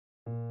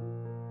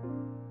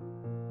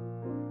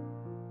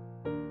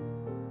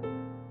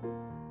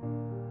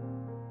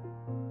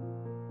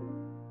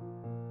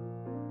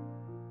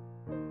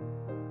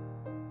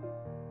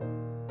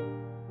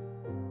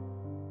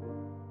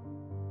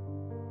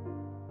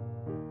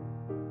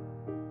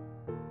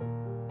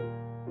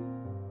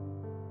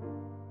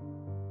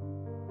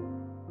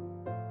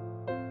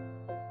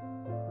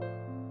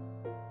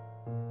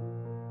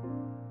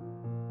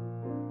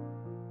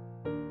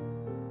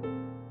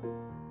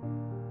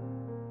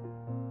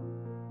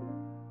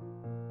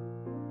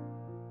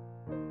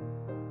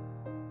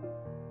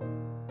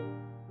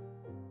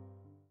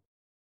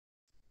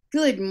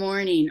Good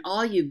morning,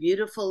 all you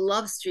beautiful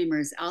love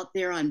streamers out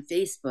there on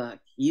Facebook,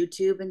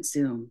 YouTube, and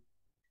Zoom.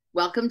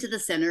 Welcome to the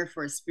Center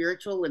for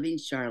Spiritual Living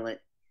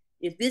Charlotte.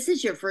 If this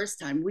is your first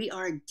time, we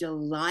are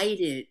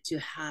delighted to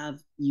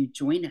have you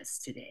join us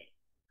today.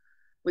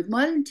 With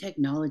modern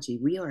technology,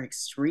 we are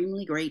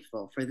extremely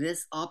grateful for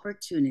this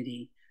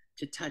opportunity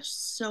to touch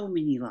so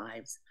many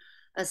lives,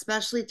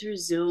 especially through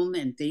Zoom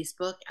and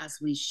Facebook, as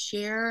we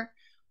share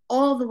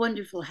all the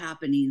wonderful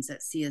happenings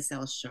at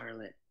CSL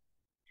Charlotte.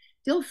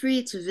 Feel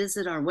free to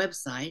visit our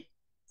website,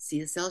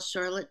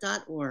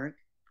 cslcharlotte.org,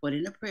 put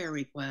in a prayer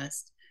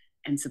request,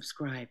 and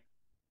subscribe.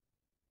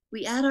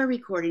 We add our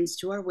recordings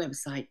to our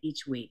website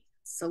each week,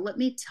 so let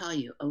me tell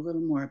you a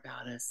little more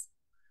about us.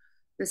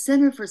 The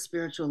Center for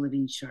Spiritual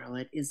Living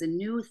Charlotte is a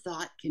new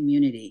thought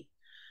community,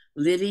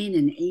 living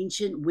in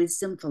ancient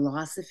wisdom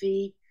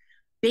philosophy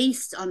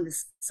based on the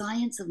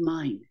science of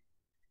mind.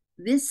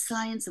 This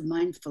science of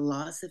mind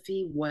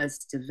philosophy was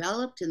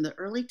developed in the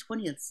early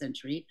 20th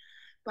century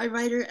by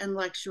writer and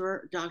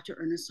lecturer Dr.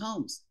 Ernest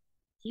Holmes.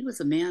 He was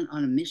a man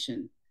on a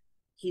mission.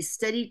 He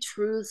studied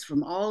truths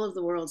from all of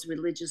the world's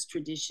religious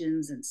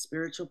traditions and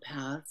spiritual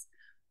paths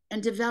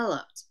and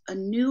developed a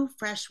new,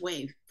 fresh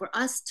way for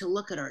us to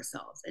look at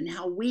ourselves and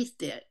how we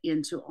fit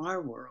into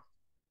our world.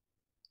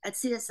 At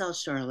CSL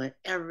Charlotte,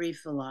 every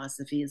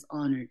philosophy is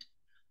honored,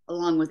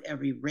 along with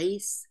every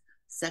race,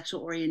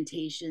 sexual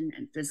orientation,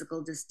 and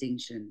physical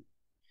distinction.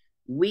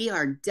 We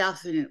are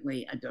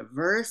definitely a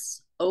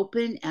diverse,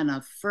 open, and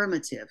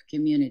affirmative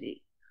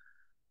community.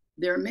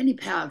 There are many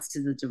paths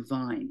to the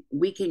divine.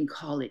 We can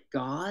call it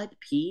God,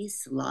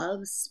 peace,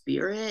 love,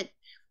 spirit,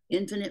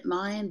 infinite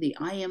mind, the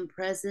I am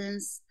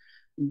presence,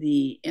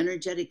 the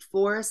energetic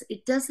force.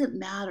 It doesn't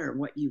matter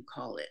what you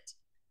call it.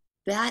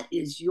 That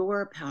is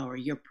your power,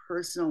 your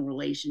personal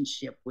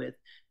relationship with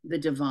the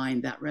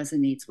divine that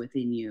resonates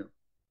within you.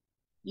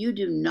 You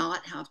do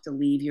not have to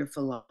leave your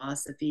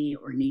philosophy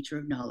or nature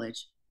of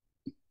knowledge.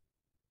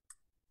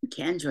 You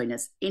can join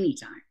us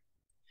anytime.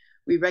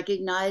 We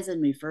recognize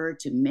and refer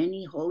to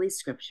many holy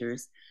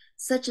scriptures,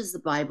 such as the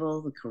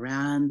Bible, the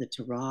Quran, the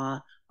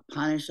Torah,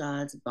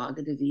 Upanishads,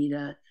 Bhagavad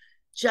Gita,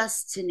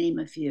 just to name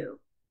a few.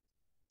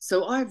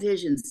 So our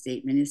vision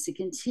statement is to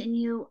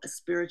continue a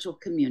spiritual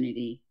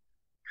community,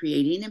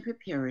 creating and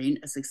preparing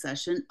a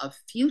succession of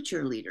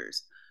future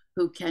leaders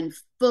who can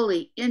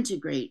fully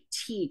integrate,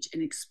 teach,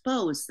 and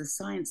expose the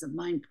science of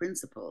mind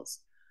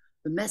principles,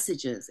 the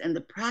messages, and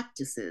the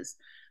practices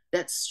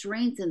that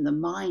strengthen the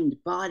mind,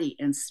 body,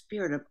 and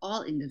spirit of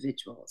all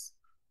individuals.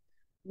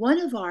 One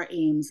of our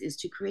aims is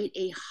to create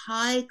a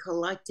high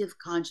collective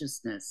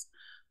consciousness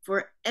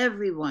for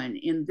everyone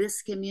in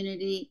this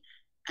community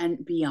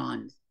and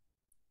beyond.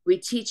 We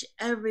teach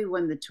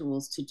everyone the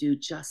tools to do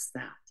just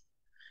that.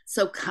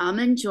 So come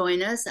and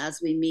join us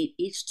as we meet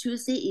each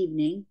Tuesday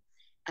evening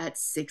at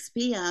 6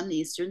 p.m.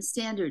 Eastern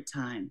Standard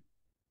Time.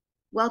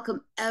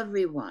 Welcome,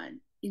 everyone.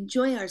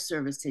 Enjoy our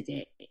service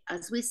today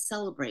as we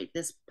celebrate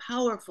this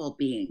powerful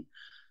being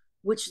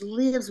which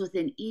lives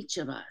within each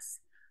of us.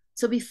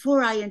 So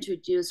before I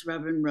introduce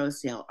Reverend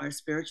Rosedale, our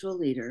spiritual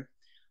leader,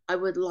 I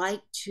would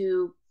like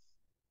to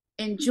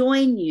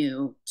enjoin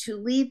you to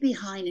leave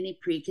behind any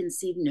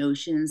preconceived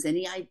notions,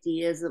 any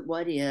ideas of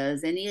what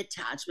is, any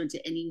attachment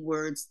to any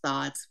words,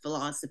 thoughts,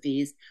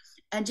 philosophies,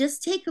 and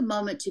just take a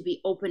moment to be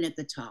open at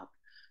the top.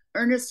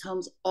 Ernest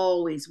Holmes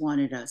always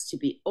wanted us to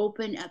be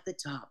open at the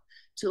top,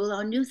 to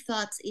allow new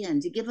thoughts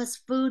in, to give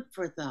us food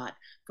for thought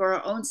for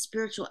our own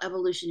spiritual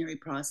evolutionary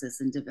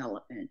process and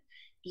development.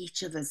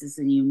 Each of us is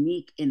a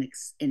unique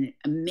and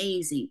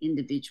amazing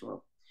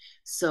individual.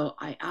 So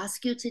I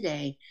ask you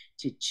today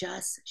to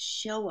just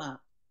show up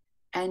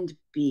and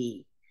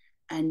be.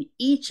 And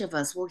each of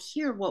us will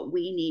hear what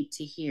we need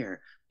to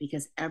hear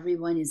because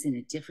everyone is in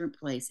a different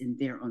place in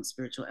their own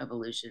spiritual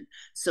evolution.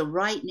 So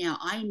right now,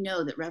 I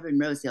know that Reverend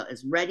Rosedale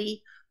is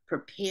ready,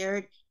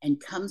 prepared, and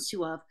comes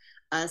to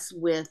us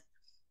with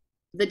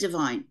the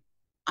divine.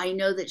 I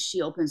know that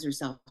she opens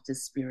herself to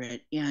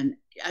spirit. And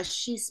as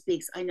she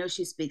speaks, I know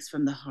she speaks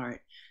from the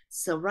heart.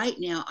 So right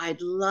now,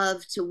 I'd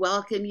love to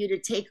welcome you to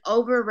take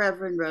over,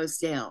 Reverend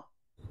Rosedale.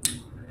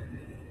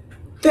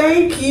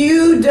 Thank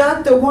you,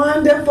 Dr.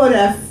 Wanda, for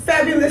that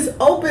fabulous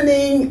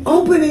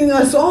opening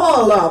us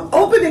all up,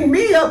 opening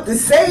me up to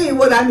say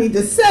what I need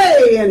to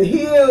say, and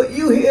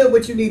you hear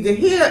what you need to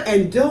hear,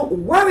 and don't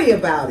worry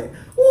about it.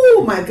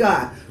 Oh my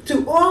God.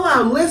 To all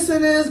our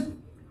listeners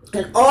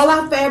and all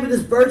our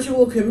fabulous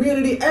virtual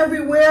community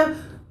everywhere,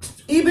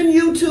 even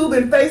YouTube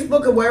and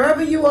Facebook and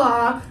wherever you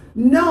are,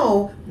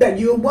 know that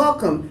you're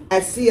welcome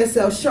at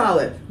CSL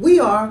Charlotte. We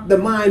are the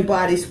Mind,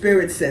 Body,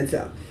 Spirit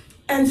Center.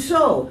 And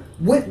so,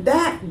 with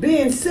that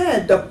being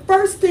said, the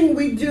first thing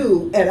we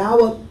do at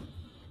our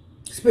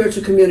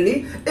spiritual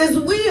community is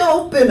we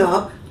open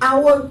up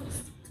our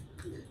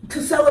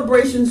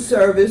celebration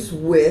service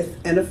with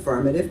an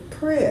affirmative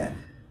prayer.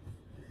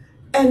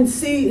 And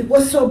see,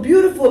 what's so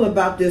beautiful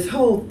about this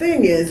whole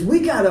thing is we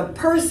got a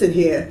person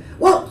here.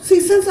 Well, see,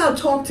 since our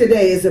talk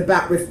today is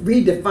about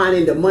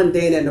redefining the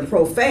mundane and the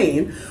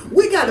profane,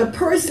 we got a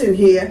person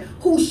here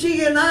who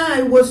she and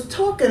I was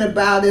talking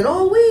about it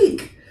all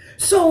week.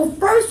 So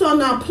first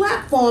on our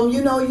platform,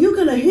 you know, you're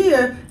gonna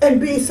hear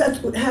and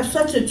have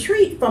such a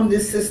treat from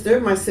this sister,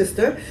 my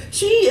sister.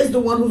 She is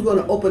the one who's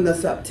gonna open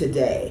us up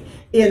today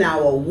in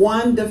our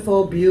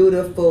wonderful,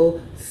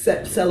 beautiful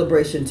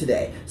celebration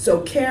today. So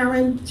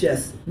Reverend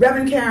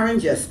Karen,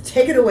 just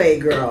take it away,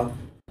 girl.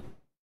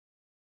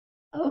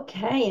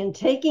 Okay, and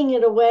taking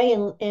it away,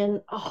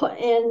 and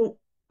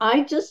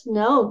I just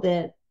know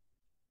that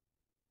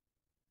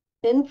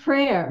in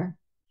prayer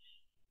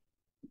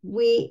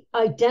we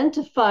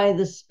identify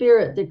the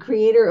spirit, the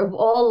creator of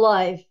all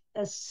life,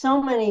 as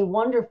so many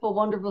wonderful,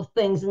 wonderful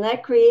things. And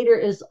that creator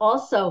is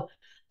also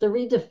the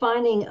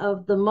redefining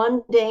of the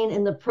mundane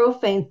and the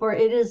profane, for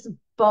it is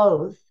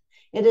both.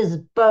 It is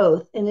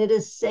both, and it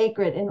is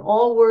sacred, and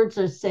all words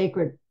are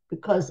sacred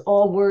because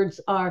all words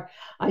are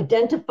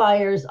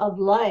identifiers of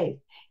life.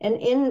 And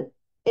in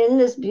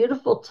this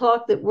beautiful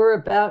talk that we're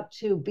about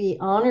to be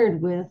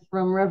honored with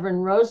from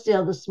Reverend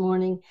Rosedale this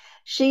morning,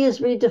 she is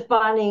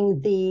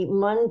redefining the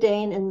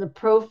mundane and the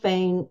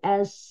profane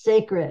as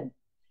sacred.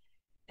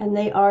 And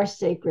they are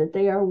sacred.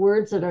 They are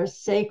words that are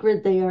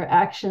sacred. They are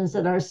actions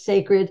that are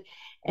sacred.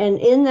 And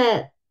in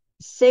that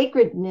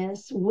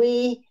sacredness,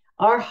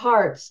 our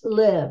hearts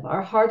live.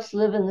 Our hearts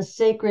live in the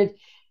sacred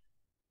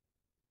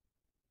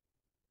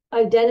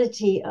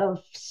identity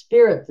of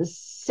spirit, the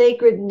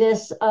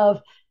sacredness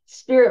of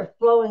spirit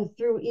flowing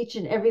through each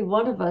and every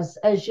one of us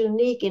as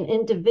unique and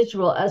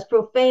individual, as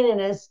profane and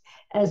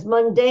as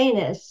mundane,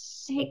 as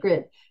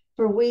sacred.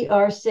 For we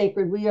are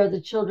sacred. We are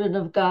the children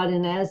of God,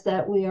 and as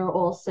that, we are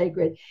all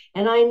sacred.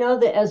 And I know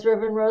that as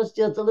Reverend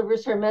Rosedale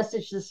delivers her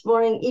message this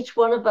morning, each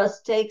one of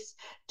us takes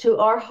to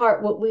our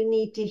heart what we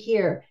need to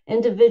hear,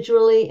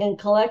 individually and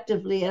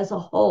collectively as a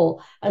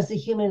whole, as the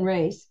human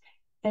race,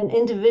 and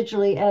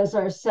individually as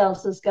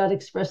ourselves, as God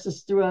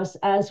expresses through us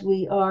as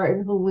we are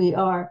and who we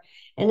are.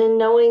 And in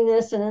knowing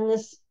this, and in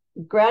this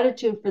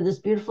gratitude for this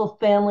beautiful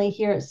family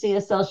here at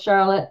CSL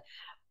Charlotte,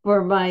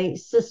 for my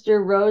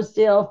sister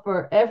Rosedale,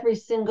 for every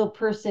single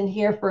person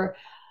here, for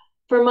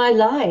my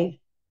life,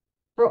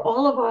 for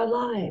all of our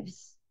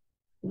lives,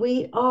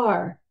 we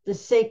are the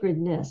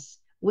sacredness.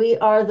 We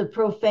are the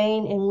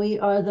profane and we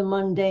are the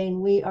mundane.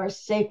 We are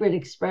sacred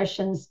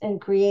expressions and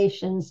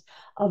creations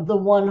of the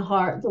one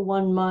heart, the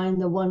one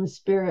mind, the one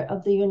spirit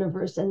of the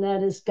universe, and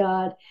that is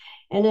God.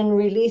 And in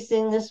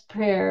releasing this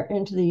prayer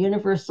into the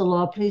universal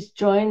law, please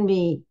join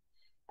me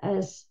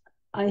as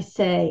I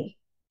say,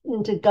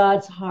 into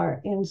God's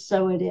heart, and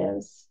so it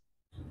is.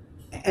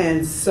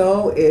 And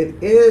so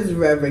it is,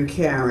 Reverend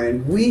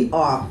Karen. We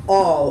are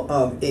all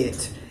of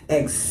it,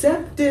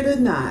 accept it or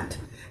not.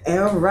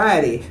 All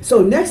righty.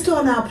 So next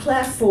on our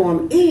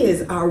platform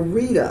is our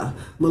reader,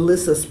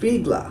 Melissa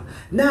Spiegler.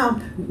 Now,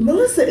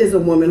 Melissa is a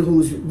woman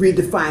who's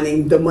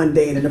redefining the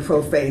mundane and the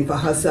profane for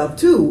herself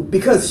too,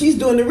 because she's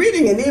doing the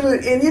reading,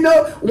 and you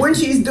know, when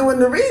she's doing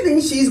the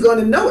reading, she's going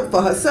to know it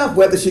for herself,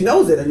 whether she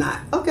knows it or not.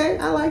 Okay,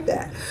 I like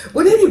that.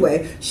 But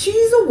anyway,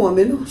 she's a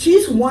woman.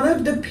 She's one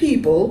of the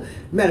people.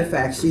 Matter of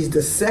fact, she's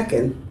the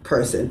second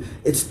person.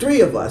 It's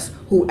three of us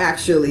who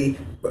actually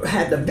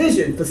had the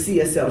vision for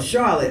CSL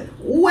Charlotte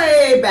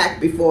way back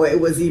before it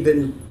was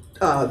even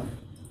a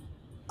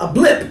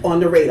blip on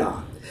the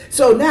radar.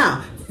 So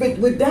now,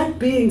 with that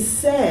being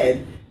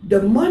said,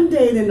 the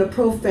mundane and the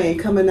profane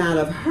coming out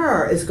of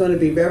her is going to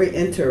be very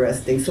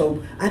interesting.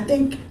 So I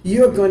think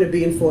you're going to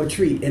be in for a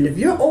treat. And if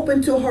you're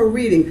open to her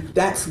reading,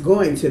 that's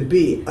going to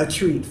be a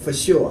treat for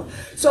sure.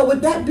 So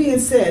with that being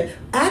said,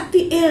 at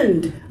the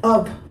end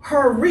of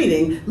her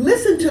reading,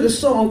 listen to the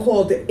song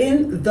called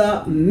In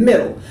the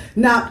Middle.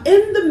 Now,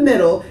 in the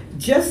middle,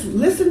 just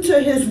listen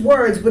to his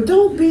words, but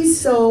don't be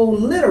so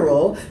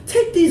literal.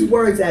 Take these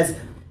words as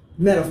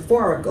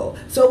metaphorical.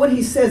 So when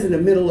he says in the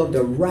middle of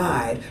the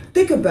ride,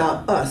 think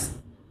about us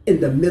in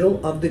the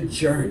middle of the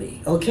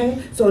journey,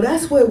 okay? So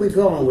that's where we're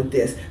going with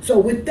this. So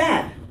with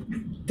that,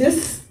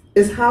 this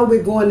is how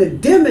we're going to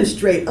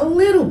demonstrate a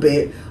little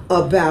bit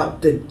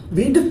about the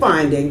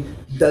redefining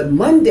the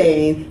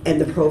mundane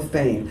and the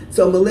profane.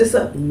 So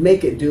Melissa,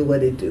 make it do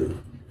what it do.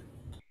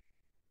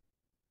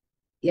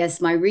 Yes,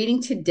 my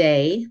reading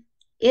today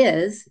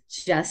is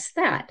just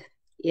that.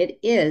 It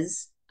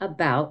is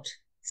about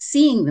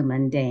seeing the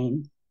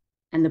mundane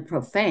and the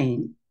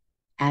profane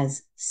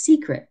as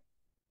sacred,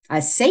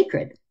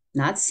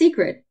 not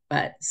secret,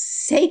 but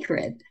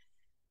sacred.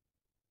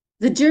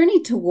 The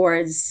journey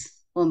towards,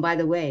 oh, and by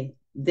the way,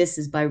 this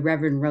is by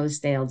Reverend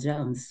Rosedale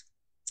Jones.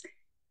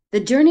 The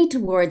journey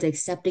towards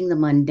accepting the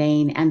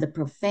mundane and the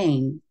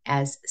profane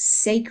as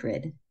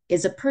sacred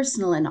is a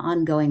personal and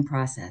ongoing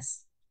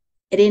process.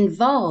 It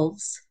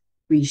involves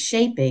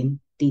reshaping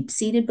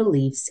deep-seated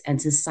beliefs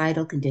and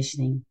societal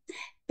conditioning.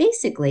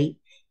 Basically,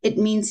 it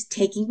means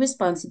taking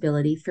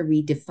responsibility for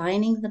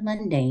redefining the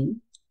mundane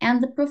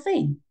and the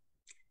profane.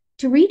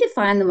 To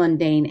redefine the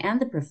mundane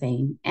and the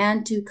profane,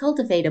 and to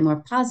cultivate a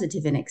more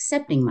positive and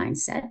accepting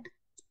mindset,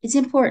 it's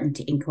important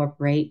to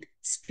incorporate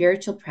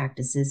spiritual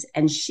practices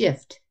and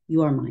shift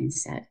your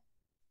mindset.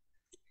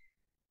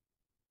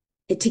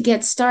 To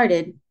get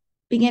started,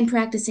 begin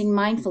practicing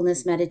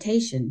mindfulness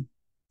meditation.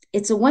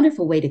 It's a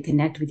wonderful way to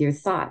connect with your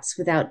thoughts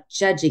without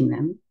judging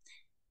them.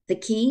 The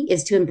key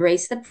is to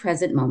embrace the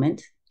present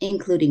moment,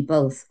 including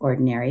both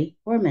ordinary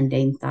or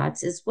mundane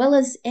thoughts, as well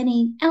as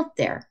any out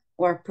there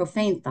or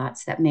profane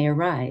thoughts that may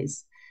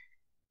arise.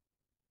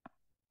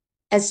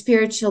 As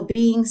spiritual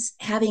beings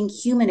having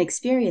human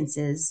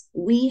experiences,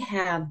 we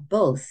have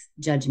both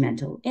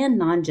judgmental and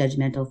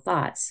non-judgmental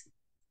thoughts.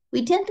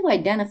 We tend to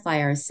identify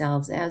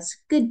ourselves as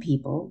good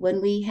people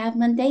when we have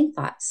mundane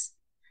thoughts,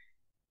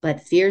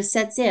 but fear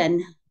sets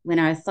in when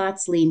our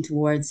thoughts lean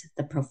towards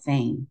the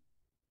profane.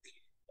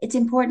 It's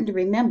important to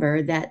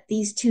remember that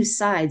these two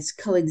sides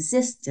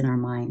coexist in our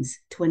minds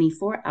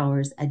 24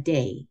 hours a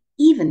day,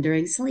 even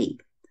during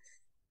sleep.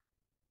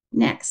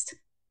 Next,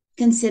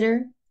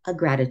 consider a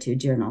gratitude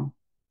journal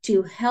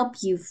to help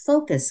you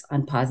focus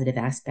on positive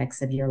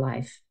aspects of your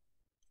life.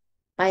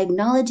 By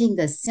acknowledging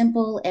the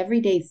simple,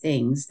 everyday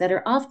things that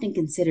are often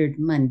considered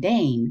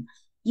mundane,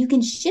 you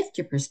can shift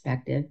your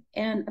perspective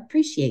and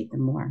appreciate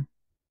them more.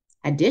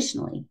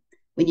 Additionally,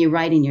 when you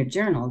write in your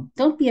journal,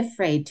 don't be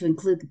afraid to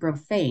include the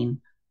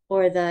profane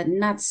or the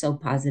not so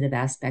positive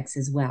aspects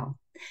as well.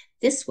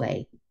 This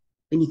way,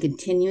 when you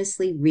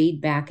continuously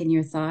read back in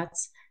your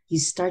thoughts, you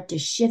start to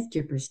shift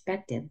your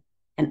perspective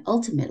and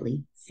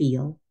ultimately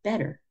feel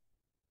better.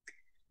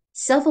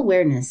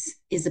 Self-awareness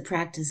is the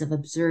practice of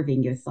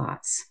observing your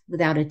thoughts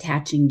without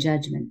attaching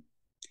judgment.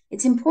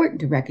 It's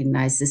important to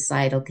recognize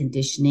societal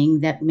conditioning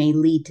that may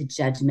lead to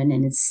judgment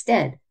and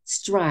instead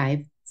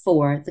strive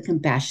for the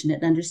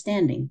compassionate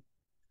understanding.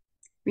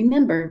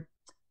 Remember,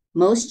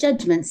 most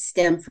judgments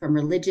stem from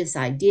religious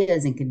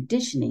ideas and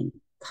conditioning,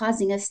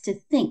 causing us to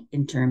think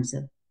in terms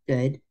of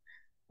good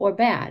or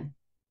bad.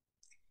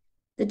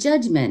 The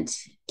judgment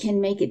can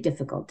make it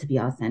difficult to be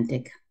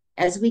authentic,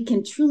 as we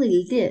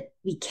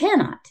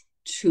cannot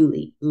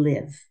truly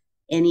live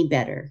any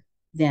better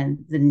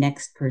than the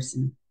next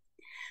person.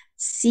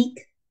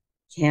 Seek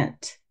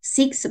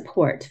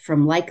support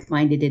from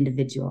like-minded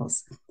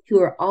individuals who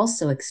are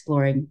also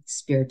exploring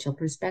spiritual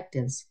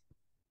perspectives.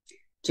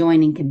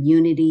 Joining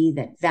community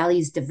that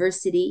values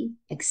diversity,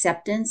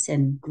 acceptance,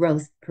 and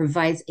growth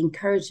provides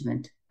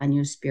encouragement on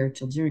your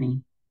spiritual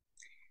journey.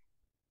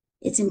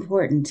 It's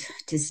important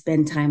to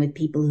spend time with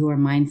people who are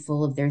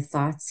mindful of their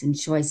thoughts and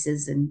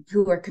choices and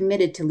who are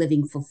committed to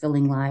living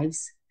fulfilling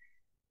lives.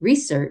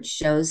 Research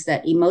shows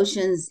that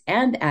emotions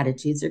and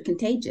attitudes are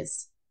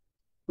contagious.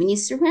 When you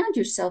surround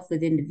yourself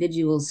with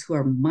individuals who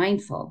are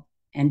mindful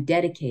and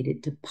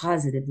dedicated to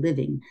positive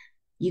living,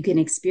 you can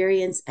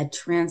experience a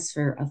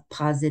transfer of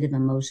positive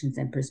emotions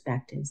and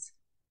perspectives.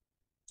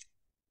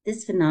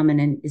 This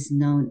phenomenon is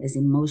known as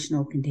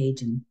emotional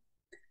contagion.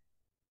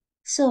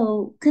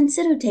 So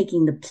consider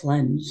taking the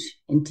plunge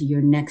into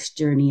your next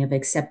journey of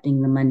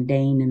accepting the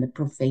mundane and the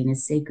profane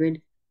as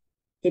sacred.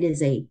 It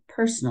is a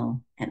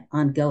personal and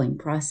ongoing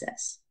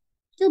process.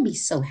 You'll be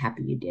so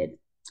happy you did.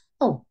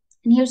 Oh,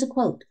 and here's a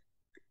quote.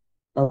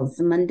 Both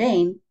the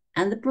mundane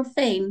and the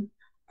profane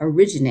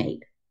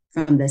originate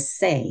from the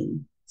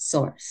same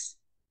source.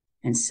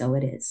 And so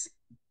it is.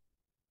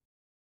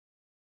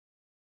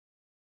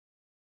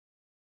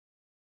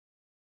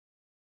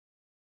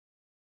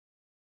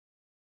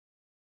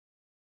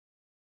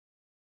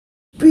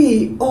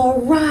 Be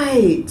all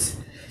right.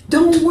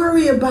 Don't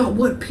worry about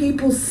what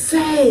people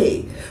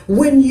say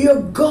when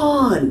you're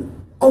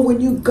gone or when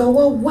you go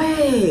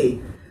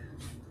away.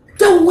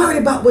 Don't worry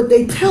about what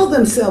they tell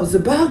themselves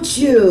about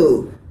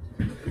you.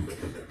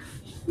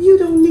 You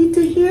don't need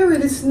to hear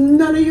it. It's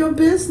none of your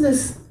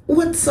business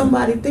what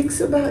somebody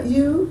thinks about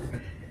you.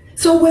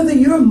 So whether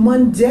you're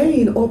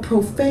mundane or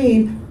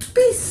profane,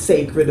 be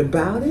sacred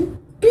about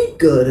it. Be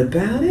good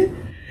about it.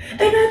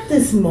 And at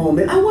this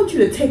moment, I want you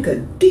to take a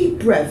deep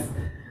breath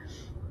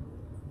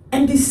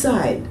and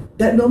decide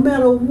that no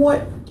matter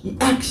what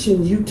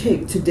action you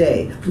take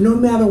today, no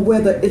matter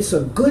whether it's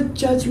a good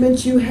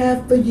judgment you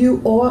have for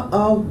you or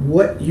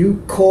what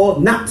you call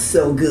not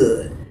so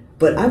good,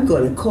 but I'm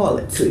going to call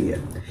it to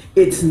you.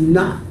 It's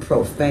not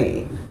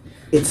profane.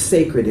 It's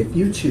sacred if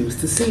you choose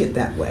to see it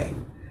that way.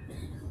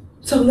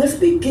 So let's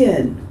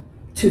begin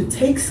to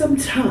take some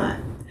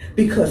time,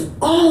 because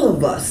all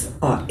of us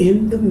are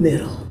in the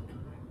middle.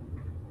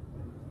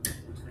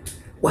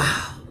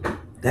 Wow,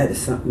 that is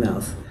something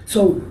else.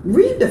 So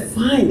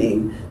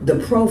redefining the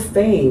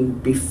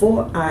profane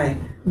redefining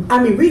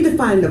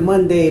the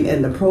mundane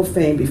and the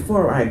profane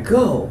before I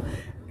go,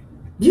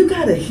 you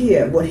got to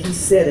hear what he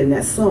said in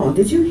that song.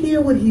 Did you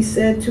hear what he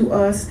said to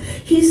us?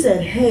 He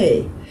said,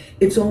 hey,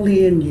 it's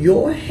only in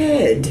your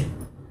head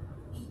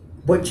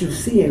what you're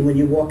seeing when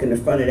you walk in the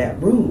front of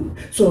that room.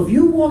 So if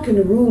you walk in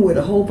the room with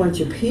a whole bunch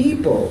of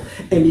people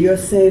and you're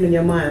saying in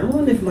your mind, I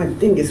wonder if my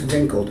thing is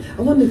wrinkled.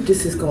 I wonder if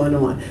this is going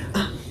on.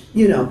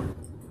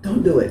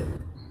 Don't do it.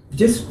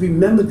 Just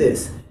remember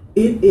this.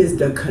 It is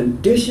the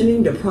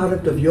conditioning, the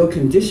product of your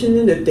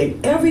conditioning, to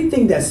think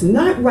everything that's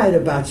not right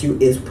about you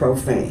is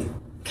profane.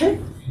 Okay?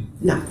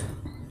 Not.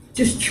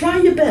 Just try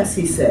your best,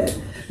 he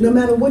said. No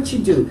matter what you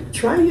do,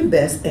 try your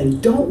best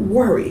and don't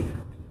worry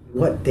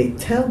what they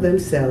tell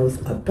themselves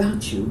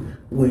about you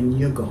when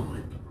you're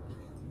gone.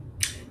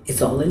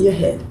 It's all in your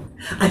head.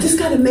 I just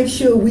got to make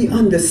sure we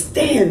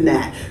understand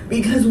that,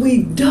 because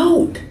we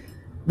don't.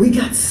 We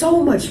got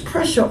so much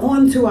pressure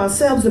onto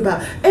ourselves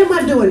about, am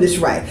I doing this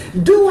right?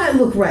 Do I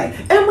look right?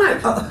 Am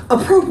I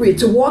appropriate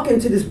to walk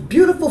into this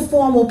beautiful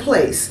formal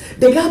place?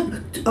 They got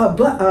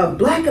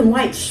black and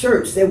white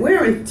shirts. They're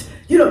wearing,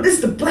 this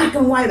is the black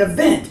and white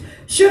event.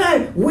 Should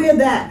I wear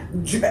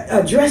that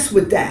dress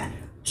with that?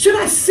 Should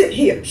I sit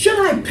here? Should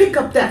I pick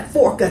up that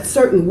fork a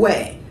certain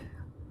way?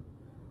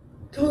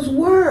 Those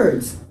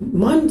words,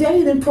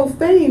 mundane and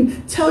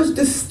profane, tells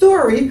the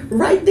story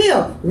right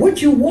there.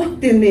 What you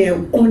walked in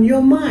there on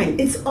your mind.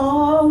 It's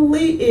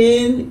only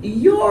in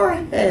your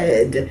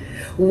head.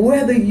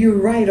 Whether you're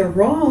right or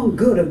wrong,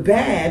 good or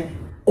bad,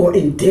 or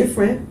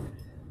indifferent.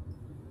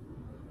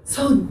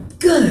 So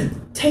good.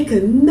 Take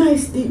a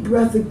nice deep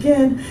breath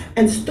again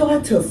and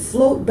start to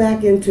float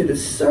back into the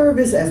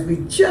service as we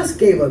just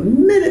gave a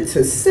minute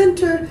to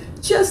center,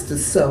 just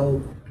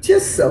so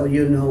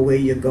you know where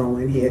you're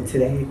going here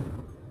today.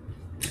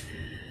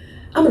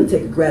 I'm going to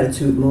take a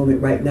gratitude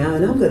moment right now,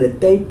 and I'm going to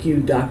thank you,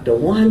 Dr.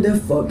 Wanda,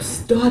 for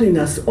starting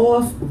us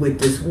off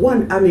with this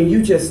one.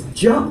 You just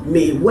jumped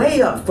me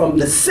way up from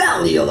the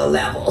cellular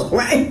level,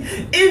 right,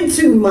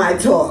 into my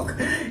talk.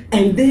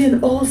 And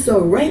then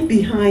also right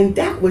behind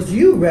that was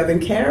you,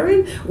 Reverend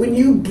Karen, when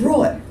you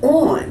brought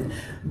on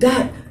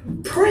that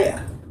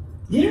prayer.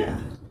 Yeah.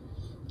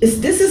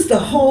 This is the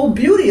whole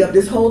beauty of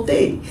this whole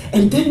thing.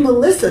 And then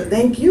Melissa,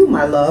 thank you,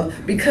 my love,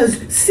 because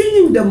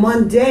seeing the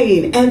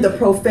mundane and the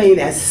profane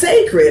as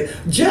sacred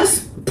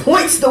just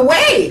points the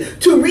way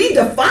to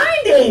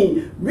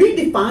redefining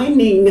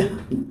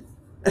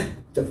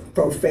the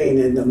profane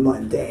and the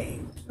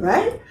mundane,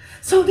 right?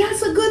 So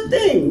that's a good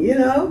thing,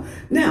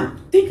 Now,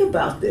 think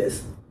about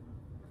this.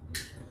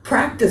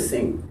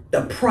 Practicing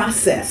the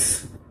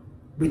process.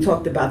 We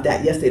talked about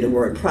that yesterday, the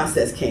word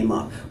process came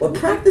up. But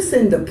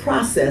practicing the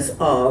process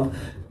of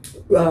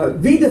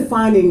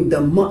redefining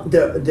the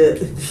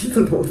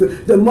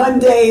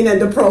mundane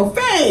and the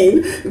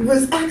profane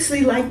was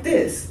actually like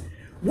this.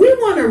 We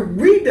want to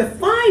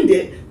redefine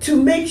it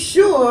to make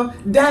sure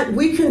that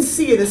we can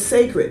see it as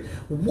sacred.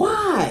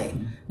 Why?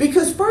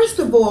 Because first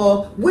of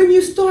all, when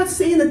you start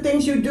seeing the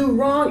things you do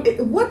wrong,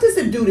 what does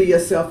it do to your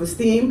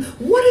self-esteem?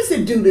 What does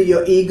it do to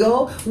your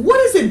ego? What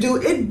does it do?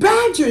 It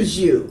badgers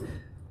you.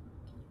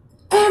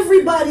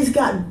 Everybody's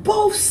got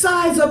both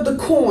sides of the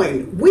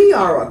coin. We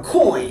are a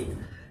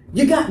coin.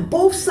 You got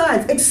both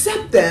sides.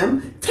 Accept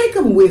them. Take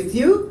them with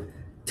you.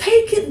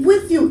 Take it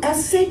with you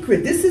as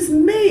sacred. This is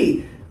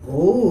me.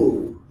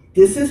 Oh,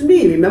 this is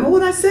me. Remember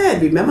what I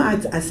said. Remember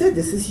I said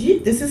this is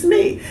you. This is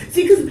me.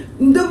 See, because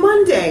the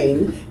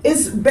mundane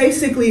is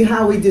basically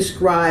how we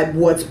describe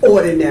what's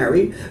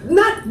ordinary.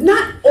 Not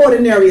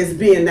ordinary as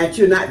being that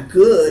you're not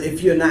good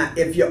if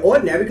you're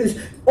ordinary, because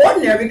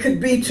ordinary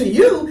could be to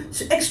you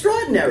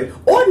extraordinary.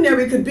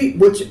 Ordinary could be,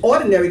 which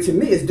ordinary to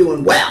me is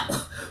doing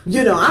well.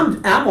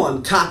 I'm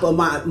on top of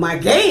my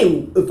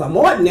game if I'm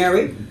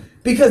ordinary,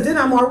 because then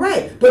I'm all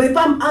right. But if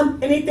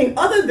I'm anything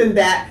other than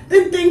that,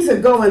 then things are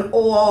going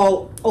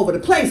all over the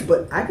place.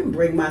 But I can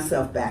bring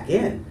myself back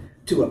in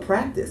to a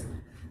practice.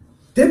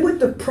 Then with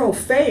the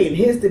profane,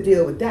 here's the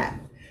deal with that.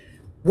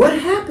 What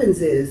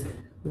happens is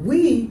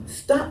we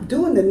stop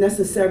doing the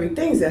necessary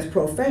things as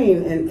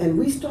profane, and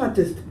we start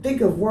to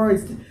think of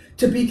words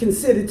to be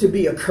considered to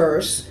be a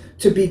curse,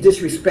 to be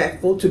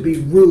disrespectful, to be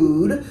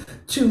rude,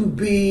 to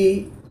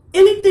be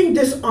anything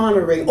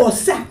dishonoring or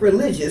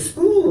sacrilegious.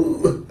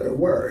 Ooh, a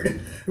word,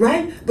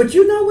 right? But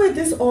you know where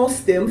this all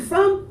stemmed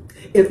from?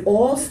 It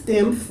all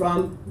stemmed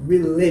from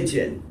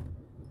religion.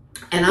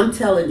 And I'm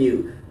telling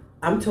you,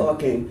 I'm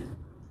talking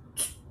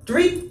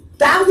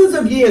 3,000s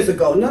of years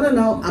ago.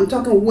 No. I'm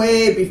talking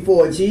way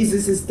before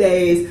Jesus'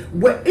 days,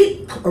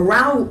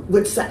 around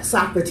with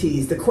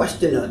Socrates, the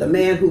questioner, the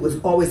man who was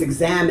always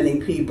examining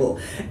people,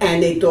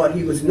 and they thought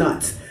he was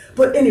nuts.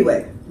 But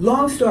anyway,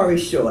 long story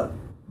short,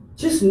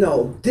 just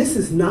know this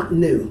is not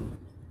new,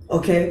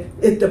 okay?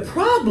 The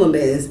problem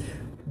is,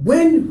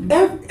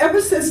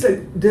 ever since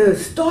the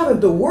start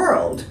of the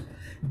world,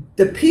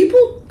 the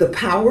people, the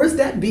powers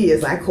that be,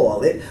 as I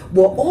call it,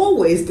 were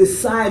always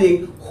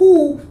deciding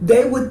who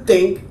they would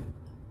think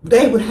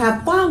they would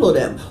have follow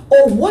them,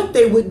 or what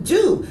they would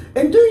do.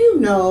 And do you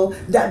know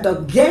that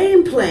the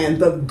game plan,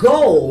 the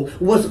goal,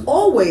 was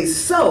always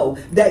so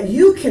that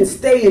you can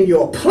stay in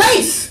your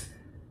place,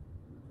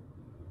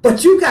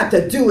 but you got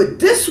to do it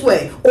this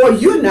way, or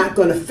you're not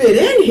going to fit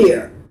in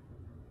here.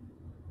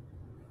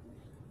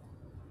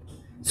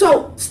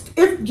 So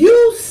if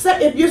you're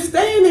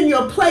staying in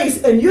your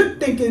place and you're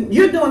thinking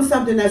you're doing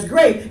something that's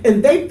great,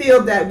 and they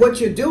feel that what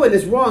you're doing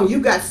is wrong,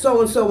 you got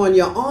so-and-so on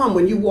your arm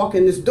when you walk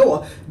in this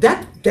door,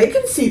 that they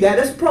can see that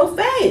as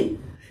profane.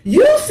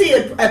 You see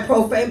it as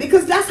profane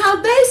because that's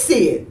how they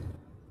see it.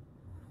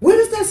 Where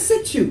does that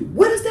sit you?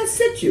 Where does that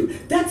sit you?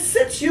 That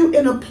sits you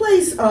in a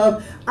place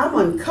of, I'm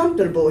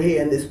uncomfortable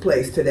here in this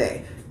place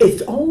today.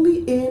 It's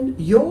only in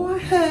your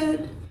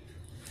head.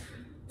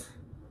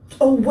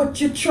 Oh, what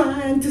you're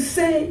trying to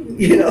say,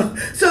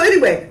 So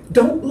anyway,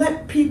 don't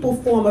let people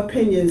form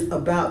opinions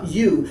about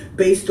you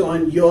based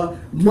on your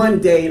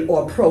mundane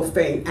or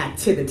profane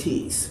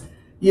activities,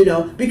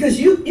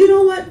 because you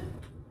know what?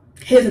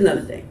 Here's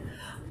another thing.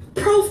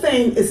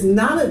 Profane is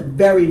not a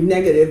very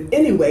negative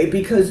anyway,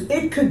 because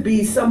it could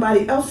be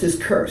somebody else's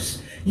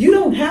curse. You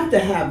don't have to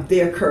have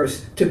their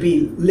curse to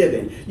be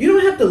living. You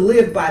don't have to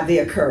live by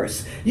their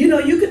curse. You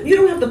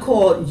don't have to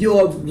call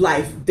your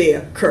life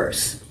their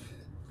curse.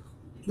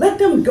 Let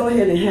them go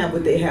ahead and have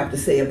what they have to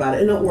say about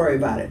it, and don't worry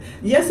about it.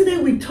 Yesterday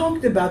we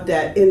talked about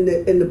that in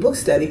the book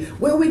study,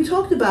 where we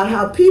talked about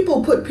how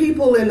people put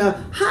people in a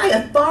high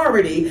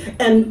authority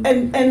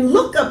and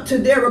look up to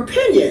their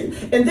opinion,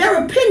 and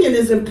their opinion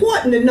is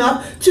important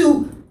enough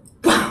to,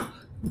 wow.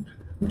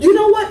 You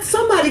know what?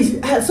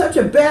 Somebody had such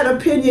a bad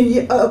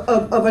opinion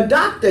of a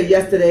doctor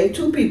yesterday.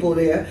 Two people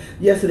there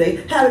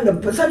yesterday had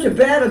such a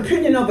bad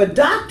opinion of a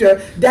doctor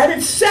that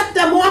it set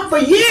them off for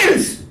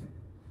years.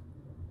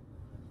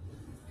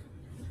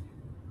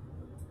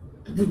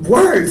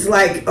 Words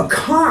like a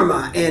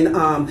karma and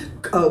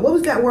what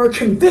was that word?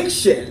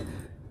 Conviction.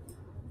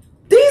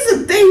 These are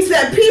things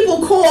that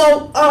people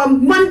call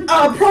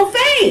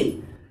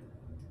profane,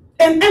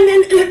 and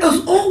it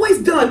was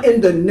always done in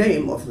the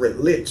name of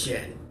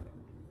religion.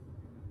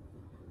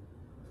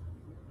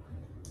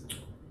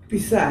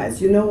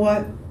 Besides, you know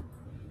what?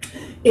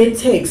 It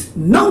takes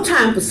no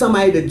time for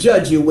somebody to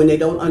judge you when they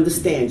don't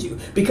understand you,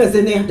 because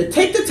then they have to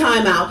take the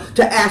time out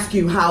to ask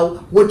you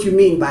what you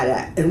mean by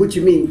that, and what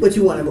you want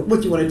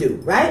to do,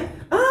 right?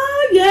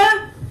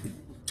 Yeah.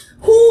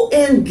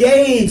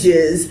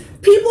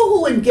 People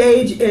who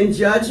engage in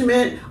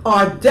judgment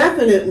are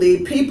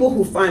definitely people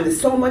who find it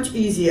so much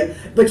easier.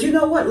 But you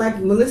know what? Like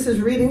Melissa's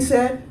reading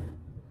said,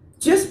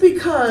 just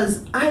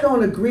because I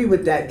don't agree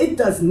with that, it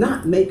does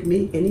not make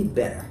me any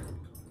better.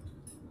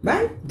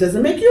 Right?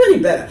 Doesn't make you any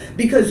better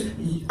because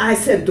I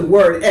said the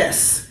word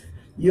S.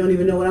 You don't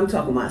even know what I'm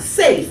talking about.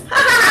 Safe.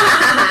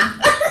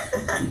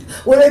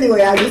 Well,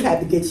 anyway, I just had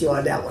to get you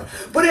on that one.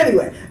 But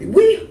anyway,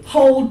 we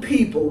hold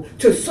people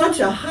to such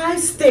a high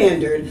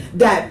standard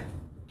that,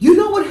 you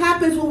know what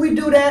happens when we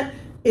do that?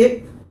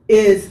 It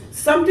is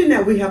something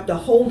that we have to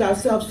hold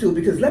ourselves to,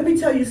 because let me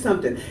tell you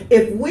something.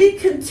 If we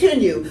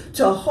continue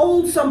to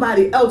hold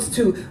somebody else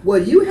to,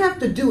 well, you have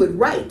to do it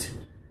right,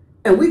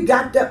 and we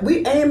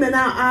aiming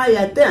our eye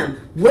at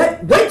them.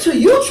 Wait till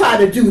you try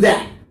to do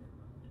that.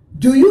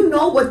 Do you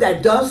know what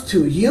that does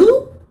to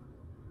you?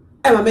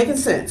 Am I making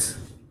sense?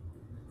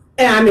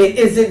 And I mean,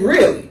 is it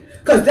really?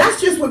 Because that's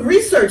just what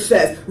research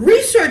says.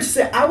 Research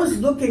said, I was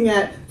looking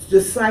at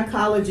the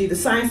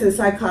Science and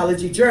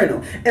Psychology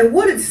Journal, and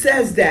what it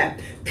says that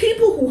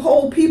people who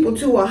hold people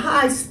to a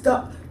high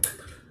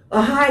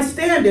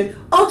standard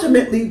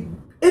ultimately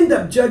end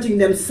up judging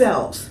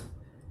themselves.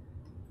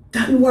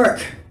 Doesn't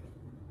work.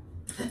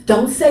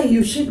 Don't say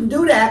you shouldn't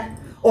do that,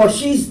 or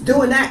she's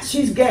doing that,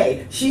 she's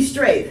gay, she's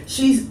straight,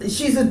 she's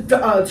a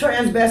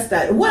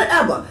transvestite,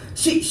 whatever.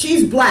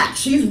 She's black,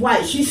 she's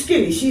white, she's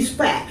skinny, she's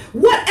fat,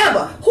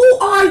 whatever. Who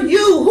are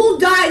you? Who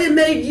died and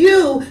made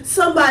you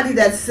somebody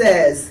that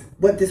says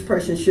what this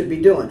person should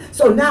be doing?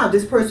 So now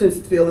this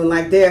person's feeling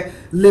like they're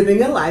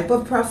living a life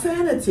of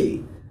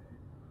profanity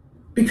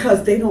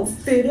because they don't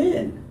fit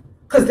in.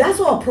 Because that's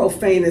all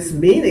profane is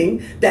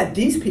meaning, that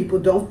these people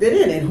don't fit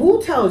in. And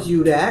who tells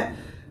you that?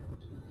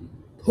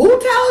 Who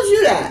tells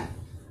you that?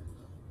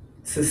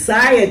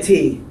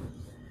 Society.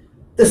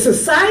 The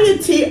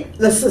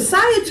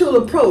societal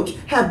approach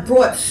have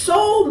brought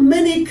so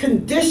many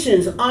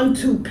conditions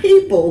onto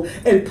people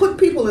and put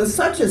people in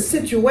such a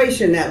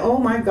situation that, oh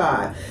my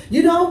God,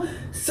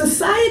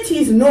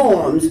 society's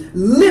norms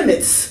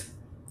limits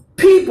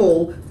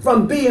people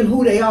from being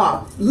who they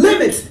are,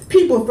 limits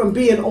people from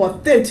being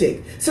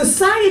authentic.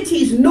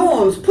 Society's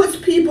norms puts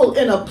people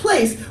in a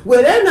place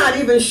where they're not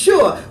even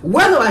sure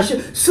whether I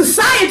should.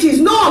 Society's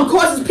norm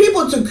causes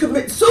people to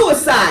commit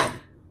suicide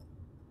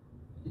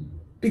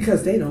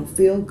because they don't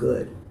feel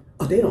good,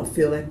 or they don't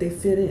feel like they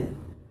fit in.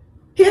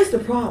 Here's the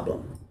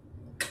problem.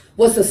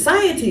 What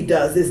society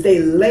does is they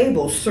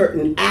label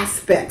certain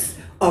aspects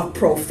of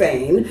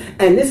profane,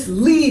 and this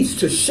leads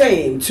to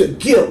shame, to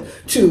guilt,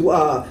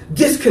 to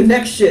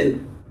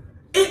disconnection.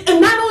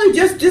 And not only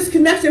just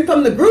disconnection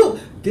from the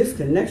group,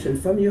 disconnection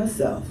from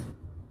yourself.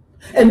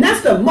 And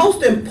that's the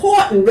most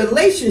important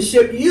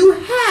relationship you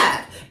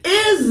have,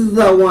 is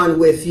the one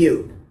with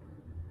you.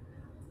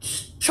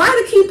 Try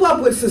to keep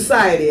up with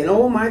society, and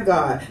oh my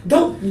God,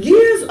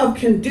 years of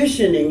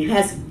conditioning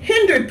has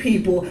hindered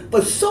people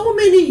for so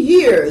many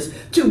years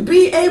to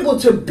be able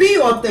to be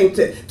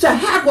authentic, to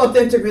have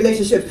authentic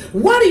relationships.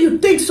 Why do you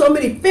think so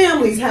many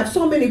families have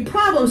so many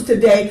problems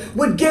today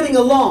with getting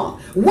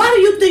along? Why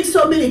do you think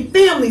so many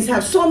families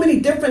have so many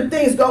different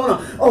things going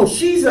on? Oh,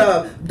 she's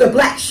the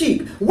black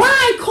sheep.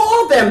 Why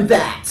call them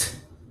that?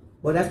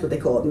 Well, that's what they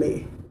called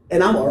me,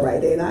 and I'm all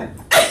right, ain't I?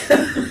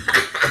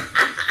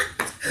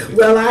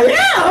 Well, I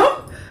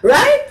am,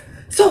 right?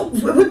 So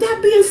with that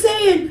being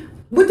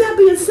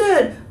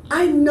said,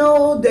 I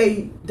know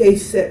they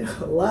said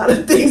a lot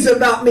of things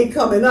about me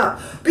coming up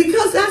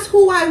because that's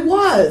who I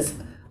was.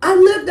 I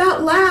lived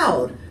out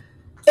loud.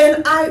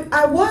 And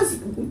I was,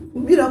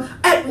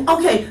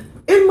 okay,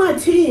 in my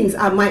teens,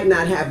 I might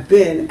not have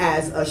been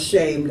as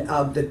ashamed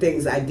of the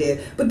things I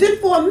did. But then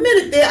for a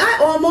minute there, I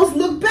almost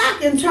looked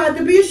back and tried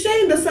to be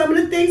ashamed of some of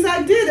the things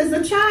I did as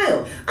a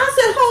child. I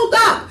said, hold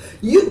up.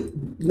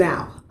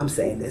 Now, I'm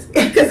saying this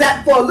because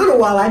for a little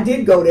while I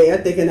did go there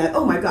thinking that,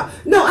 oh my God.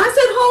 No, I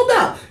said, hold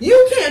up.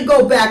 You can't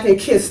go back and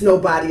kiss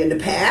nobody in the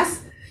past.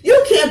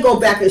 You can't go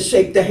back and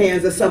shake the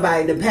hands of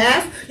somebody in the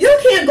past. You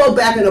can't go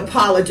back and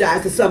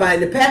apologize to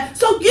somebody in the past.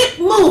 So get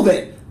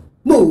moving.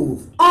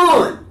 Move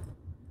on.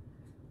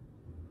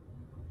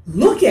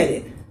 Look at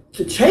it.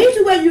 To change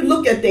the way you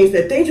look at things,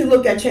 the things you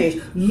look at change.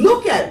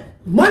 Look at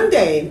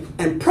mundane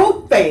and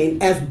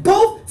profane as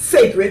both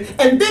sacred.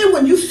 And then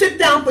when you sit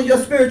down for your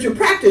spiritual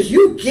practice,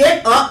 you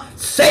get up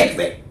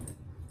sacred.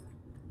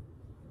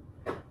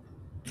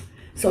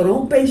 So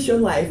don't base your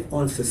life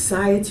on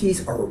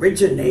society's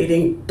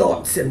originating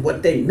thoughts and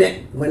what they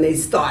meant when they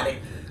started.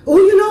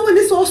 Oh, when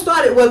this all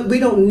started, well, we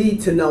don't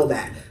need to know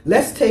that.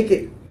 Let's take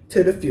it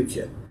to the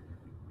future.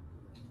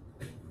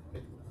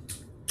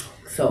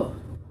 So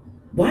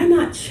why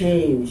not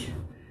change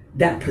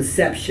that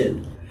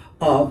perception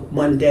of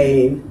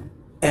mundane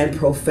and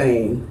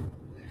profane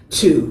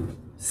to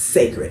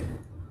sacred?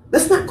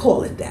 Let's not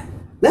call it that.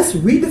 Let's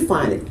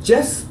redefine it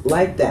just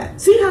like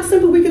that. See how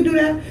simple we can do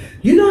that?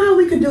 You know how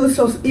we can do it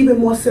so even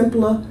more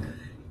simpler?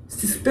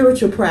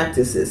 Spiritual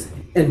practices.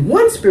 And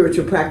one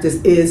spiritual practice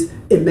is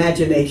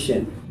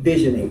imagination,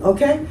 visioning,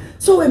 okay?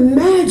 So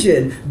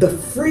imagine the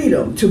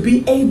freedom to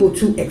be able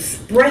to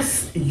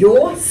express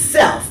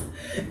yourself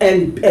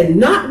and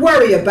not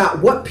worry about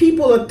what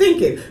people are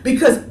thinking,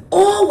 because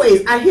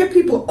always I hear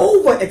people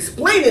over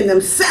explaining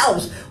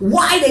themselves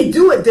why they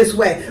do it this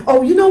way.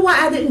 Oh, you know why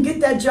I didn't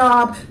get that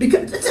job?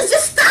 Because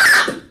just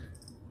stop.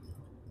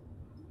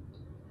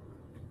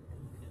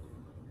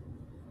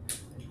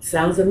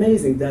 Sounds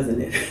amazing,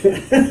 doesn't it?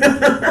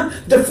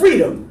 The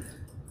freedom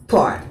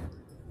part.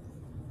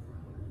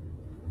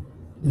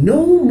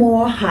 No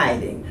more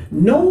hiding,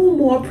 no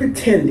more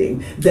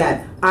pretending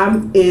that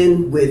I'm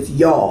in with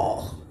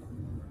y'all.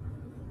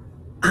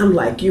 I'm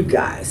like you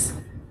guys.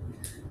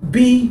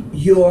 Be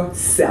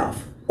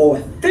yourself,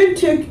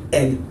 authentic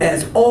and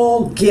as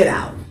all get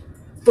out.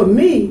 For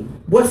me,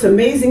 what's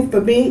amazing for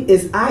me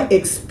is I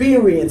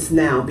experience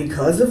now,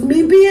 because of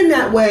me being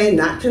that way,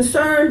 not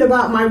concerned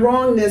about my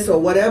wrongness or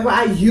whatever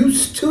I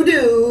used to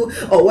do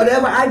or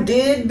whatever I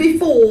did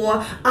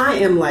before, I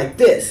am like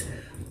this.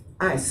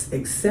 I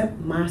accept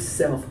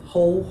myself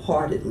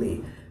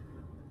wholeheartedly.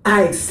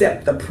 I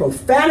accept the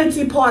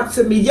profanity parts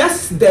of me.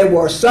 Yes, there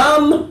were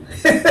some,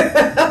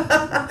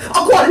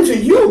 according to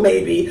you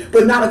maybe,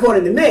 but not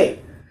according to me,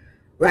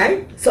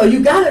 right? So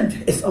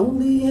it's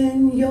only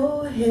in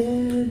your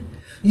head.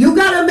 You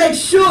gotta make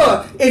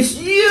sure it's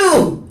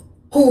you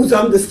who's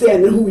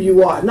understanding who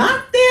you are,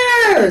 not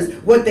theirs.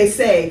 What they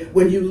say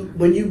when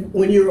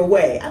you're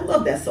away. I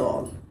love that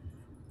song.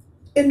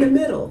 In the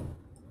middle.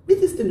 We're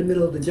just in the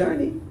middle of the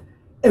journey.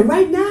 And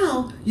right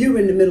now, you're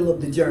in the middle of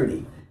the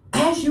journey.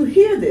 As you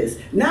hear this,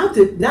 now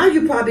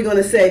you're probably going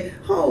to say,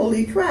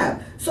 holy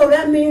crap. So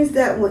that means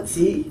that,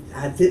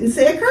 I didn't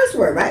say a curse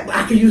word, right?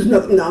 I could use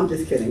nothing. No, I'm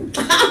just kidding.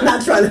 I'm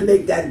not trying to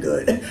make that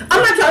good.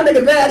 I'm not trying to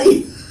make it bad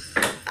either.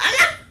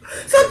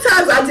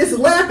 Sometimes I just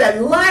laugh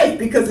at life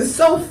because it's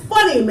so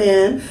funny,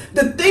 man.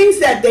 The things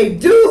that they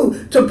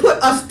do to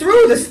put us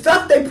through, the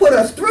stuff they put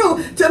us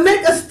through to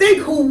make us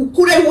think who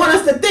they want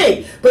us to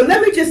think. But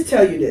let me just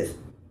tell you this.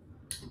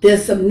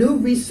 There's some new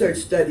research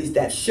studies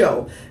that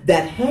show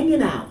that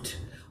hanging out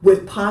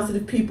with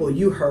positive people,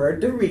 you heard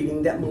the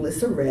reading that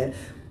Melissa read,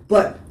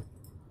 but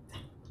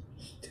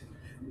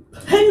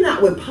hanging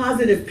out with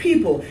positive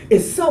people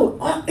is so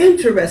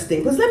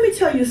interesting. Because let me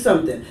tell you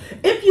something.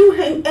 If you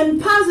and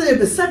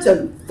positive is such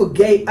a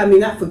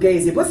not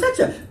fugazi, but such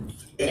a,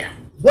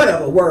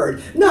 whatever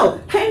word.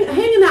 No,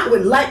 hanging out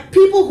with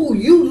people who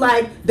you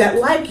like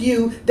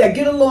you, that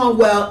get along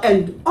well,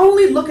 and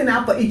only looking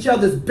out for each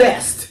other's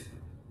best.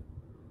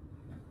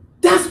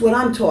 That's what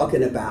I'm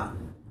talking about.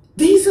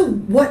 These are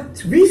what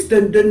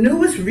the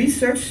newest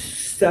research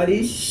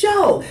studies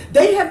show.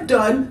 They have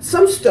done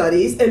some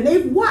studies and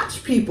they've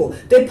watched people.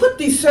 They put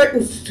these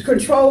certain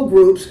control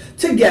groups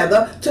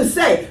together to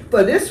say,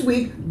 for this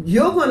week,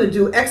 you're going to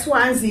do X,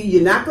 Y, and Z.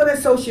 You're not going to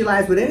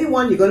socialize with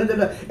anyone. You're going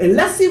to, and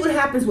let's see what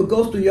happens, what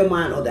goes through your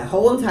mind all that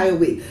whole entire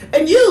week.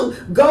 And you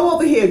go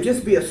over here and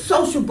just be a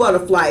social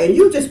butterfly, and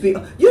you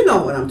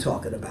know what I'm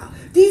talking about.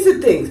 These are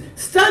things.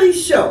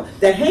 Studies show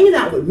that hanging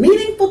out with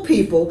meaningful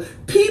people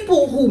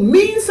who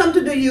mean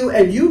something to you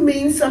and you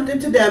mean something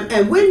to them,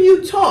 and when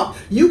you talk,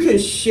 you can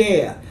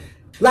share.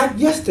 Like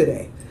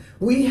yesterday,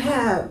 we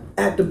have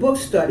at the book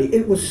study,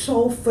 it was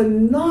so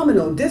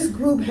phenomenal. This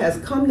group has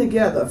come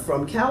together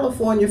from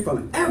California,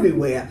 from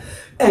everywhere,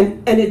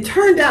 and it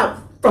turned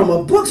out from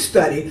a book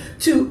study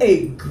to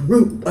a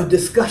group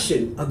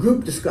discussion.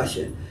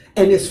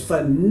 And it's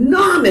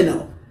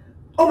phenomenal.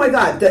 Oh my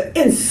God, the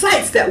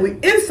insights that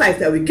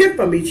we get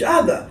from each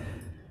other,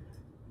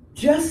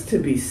 just to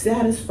be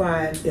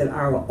satisfied in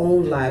our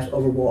own lives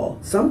overall.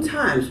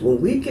 Sometimes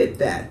when we get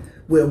that,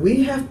 where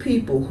we have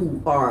people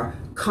who are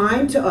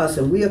kind to us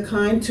and we are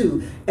kind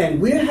too,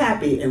 and we're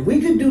happy and we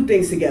can do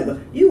things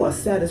together, you are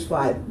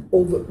satisfied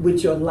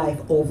with your life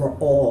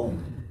overall.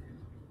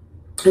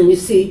 And you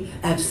see,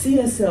 at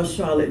CSL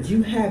Charlotte,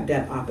 you have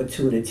that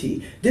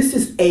opportunity. This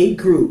is a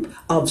group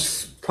of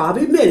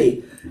probably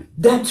many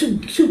that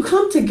to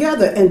come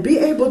together and be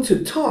able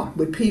to talk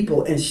with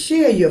people and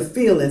share your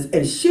feelings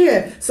and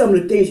share some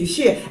of the things you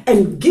share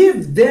and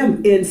give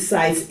them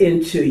insights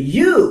into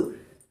you.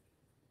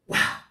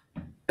 Wow.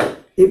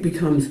 It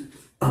becomes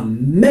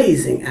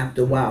amazing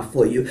after a while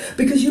for you,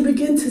 because you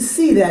begin to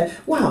see that,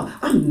 wow,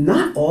 I'm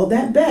not all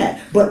that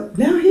bad. But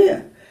now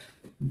here,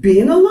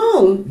 being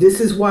alone, this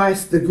is why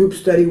the group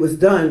study was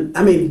done.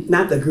 I mean,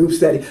 not the group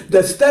study,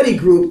 the study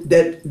group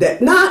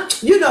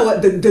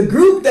the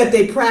group that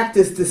they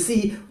practiced to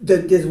see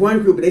that there's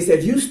one group, they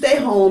said, you stay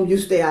home, you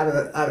stay out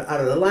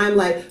of the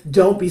limelight,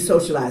 don't be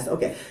socialized.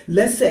 Okay,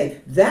 let's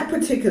say that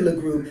particular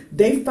group,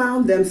 they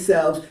found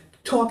themselves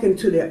talking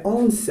to their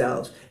own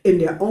selves in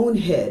their own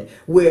head,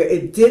 where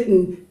it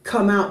didn't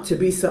come out to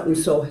be something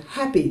so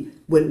happy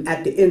when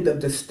at the end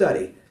of the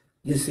study.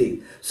 You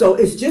see, so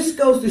it just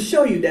goes to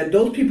show you that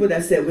those people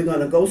that said we're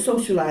going to go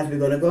socialize, we're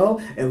going to go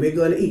and we're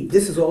going to eat,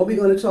 this is all we're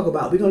going to talk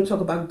about. We're going to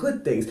talk about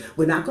good things.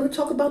 We're not going to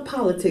talk about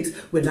politics.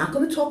 We're not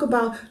going to talk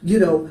about,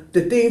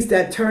 the things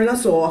that turn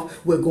us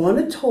off. We're going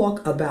to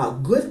talk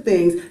about good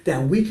things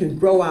that we can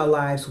grow our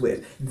lives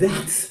with.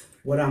 That's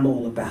what I'm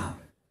all about.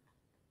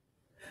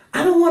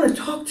 I don't want to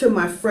talk to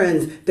my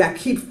friends that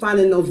keep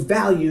finding those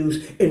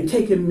values and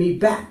taking me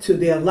back to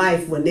their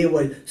life when they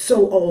were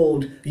so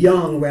old,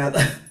 young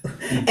rather,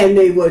 and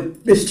they were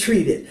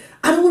mistreated.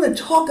 I don't want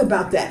to talk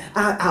about that.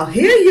 I'll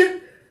hear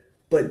you,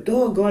 but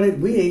doggone it,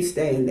 we ain't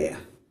staying there.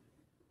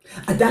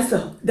 That's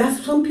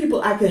some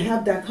people I can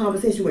have that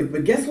conversation with,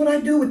 but guess what I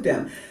do with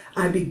them?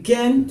 I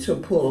begin to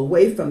pull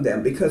away from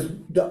them, because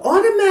the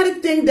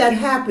automatic thing that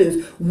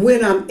happens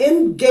when I'm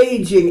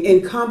engaging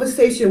in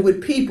conversation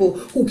with people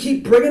who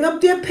keep bringing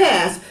up their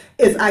past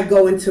is I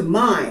go into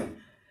mine.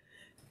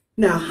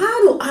 Now,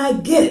 how do I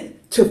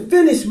get to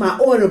finish my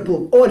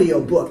audio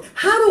book?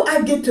 How do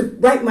I get to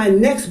write my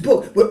next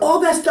book with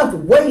all that stuff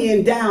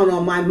weighing down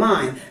on my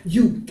mind?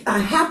 I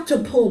have to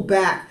pull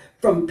back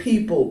from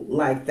people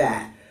like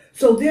that.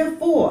 So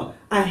therefore,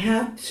 I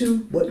have to,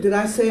 what did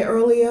I say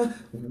earlier?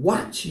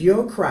 Watch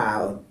your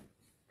crowd.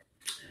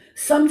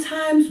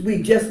 Sometimes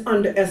we just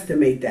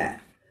underestimate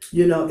that.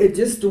 It's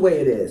just the way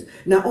it is.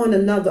 Now, on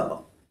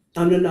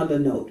another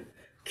note,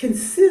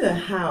 consider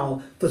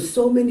how for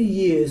so many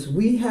years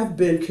we have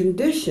been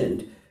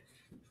conditioned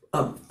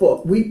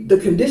the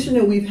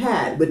conditioning we've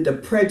had with the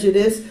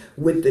prejudice,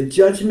 with the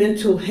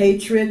judgmental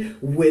hatred,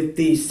 with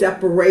the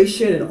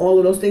separation and all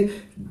of those things.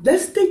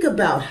 Let's think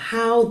about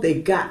how they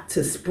got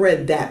to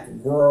spread that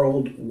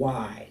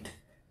worldwide.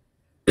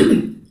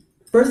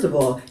 First of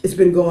all, it's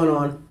been going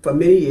on for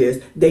many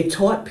years. They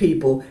taught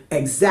people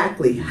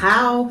exactly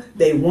how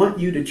they want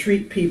you to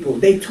treat people.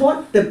 They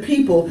taught the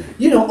people,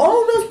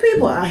 all those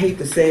people, I hate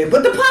to say it,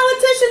 but the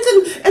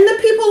politicians and the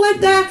people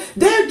like that,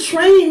 they're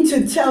trained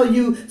to tell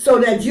you so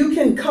that you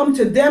can come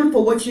to them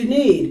for what you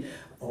need.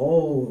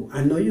 Oh,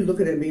 I know you're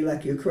looking at me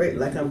like you're crazy,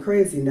 like I'm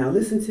crazy. Now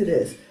listen to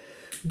this.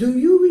 Do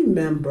you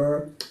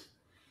remember,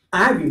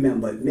 I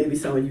remember, maybe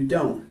some of you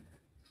don't,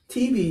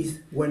 TVs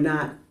were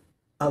not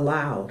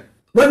allowed.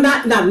 Well,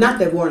 not that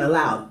they weren't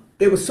allowed.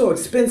 They were so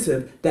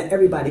expensive that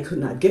everybody could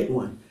not get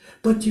one.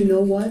 But you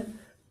know what?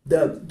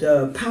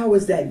 The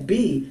powers that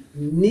be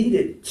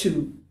needed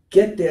to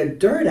get their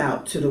dirt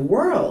out to the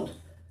world.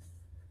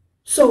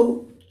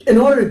 So in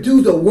order to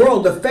do the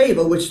world a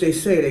favor, which they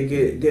say they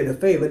did a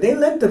favor, they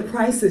let the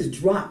prices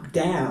drop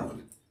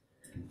down,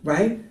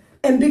 right?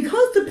 And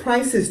because the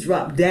prices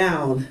dropped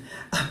down,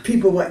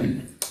 people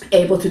weren't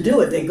able to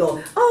do it. They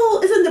go,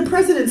 oh, isn't the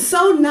president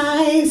so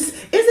nice?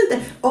 Isn't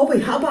that? Oh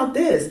wait, how about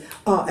this?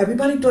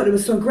 Everybody thought it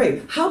was so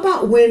great. How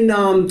about when they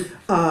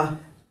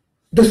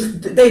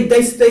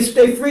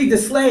freed the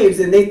slaves,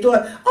 and they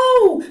thought,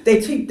 oh, they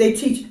teach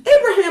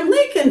Abraham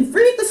Lincoln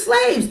freed the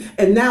slaves,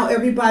 and now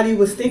everybody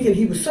was thinking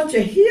he was such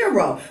a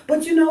hero.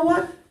 But you know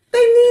what? They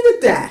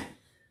needed that.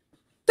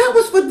 That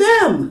was for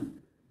them.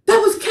 That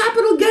was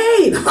capital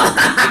gain.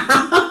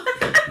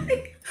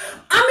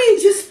 I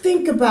mean, just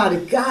think about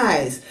it,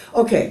 guys.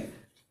 Okay,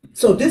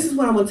 so this is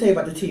what I'm going to tell you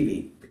about the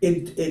TV.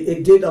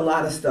 It did a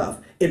lot of stuff.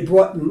 It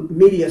brought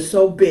media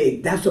so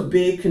big. That's a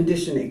big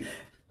conditioning.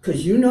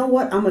 Because you know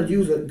what? I'm going to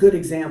use a good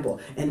example.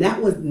 And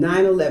that was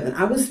 9/11.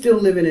 I was still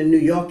living in New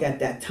York at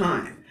that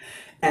time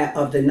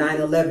of the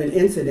 9/11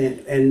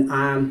 incident. And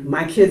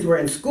my kids were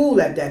in school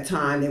at that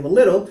time. They were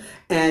little.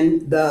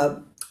 And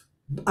the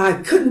I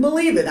couldn't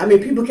believe it. I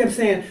mean, people kept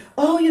saying,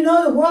 oh, you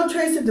know, the World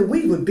Trade Center,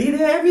 we would be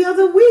there every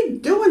other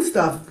week doing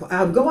stuff.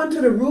 Going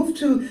to the roof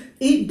to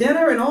eat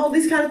dinner and all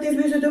these kind of things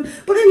we used to do.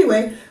 But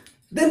anyway,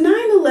 the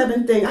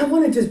 9/11 thing, I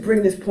want to just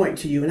bring this point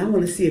to you, and I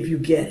want to see if you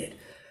get it.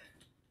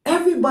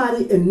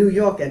 Everybody in New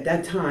York at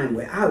that time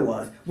where I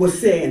was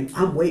saying,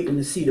 I'm waiting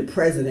to see the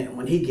president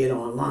when he get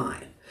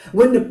online.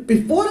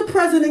 Before the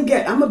president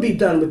I'm gonna be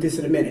done with this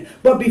in a minute.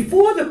 But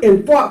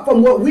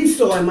from what we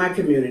saw in my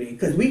community,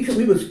 because we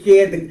were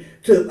scared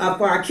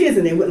for our kids,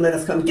 and they wouldn't let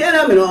us come get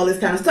them and all this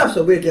kind of stuff.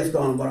 So we're just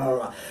going blah blah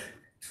blah.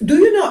 Do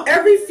you know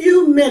every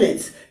few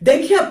minutes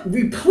they kept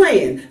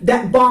replaying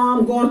that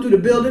bomb going through the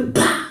building?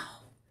 Pow,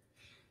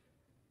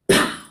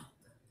 pow,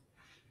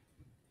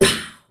 pow,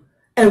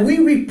 and we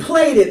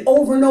replayed it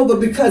over and over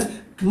because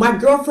my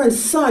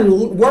girlfriend's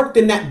son worked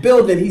in that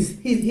building.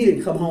 He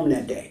didn't come home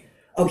that day.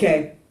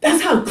 Okay.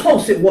 That's how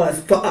close it was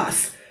for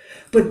us.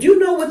 But you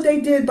know what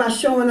they did by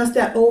showing us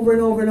that over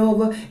and over and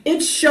over? It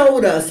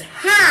showed us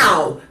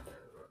how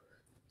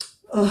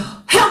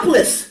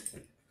helpless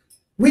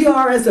we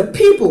are as a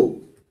people.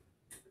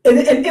 And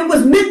it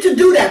was meant to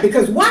do that,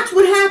 because watch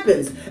what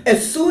happens.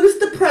 As soon as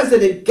the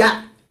president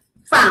got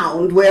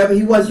found, wherever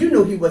he was, you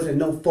knew he wasn't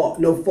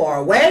no far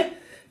away.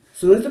 As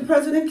soon as the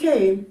president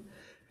came,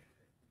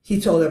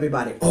 he told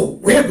everybody, oh,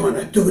 we're going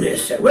to do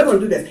this. We're going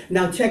to do this.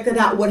 Now check it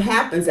out what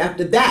happens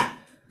after that.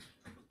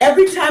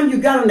 Every time you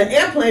got on the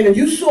airplane and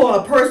you saw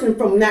a person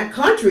from that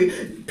country,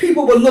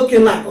 people were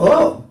looking like,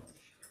 oh,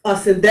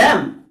 us and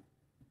them.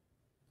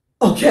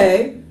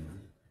 Okay?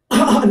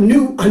 A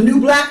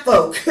new black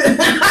folk. But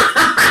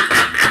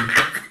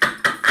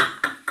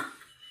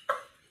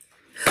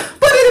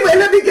anyway,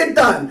 let me get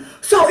done.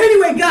 So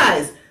anyway,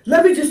 guys,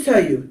 let me just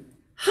tell you,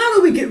 how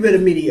do we get rid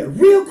of media?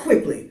 Real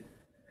quickly.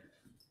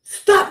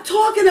 Stop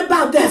talking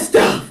about that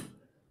stuff.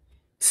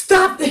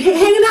 Stop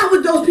hanging out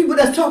with those people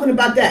that's talking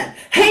about that.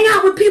 Hang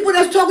out with people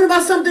that's talking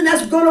about something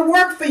that's going to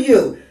work for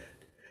you.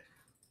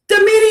 The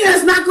media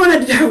is not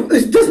going to,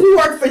 it doesn't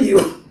work for you.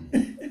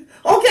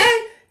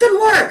 Okay? Doesn't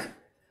work.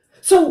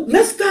 So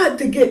let's start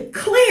to get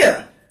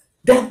clear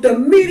that the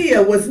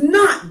media was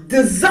not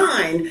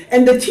designed,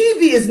 and the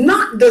TV is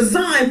not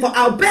designed for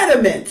our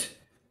betterment.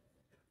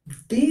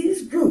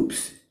 These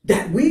groups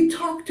that we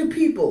talk to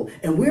people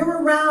and we're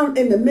around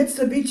in the midst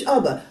of each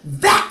other,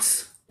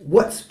 that's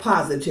what's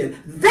positive.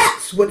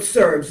 That's what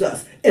serves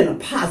us in a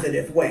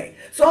positive way.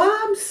 So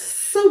I'm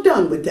so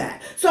done with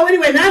that. So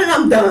anyway, now that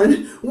I'm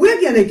done, we're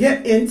going to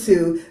get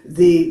into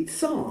the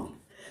song.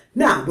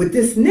 Now, with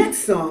this next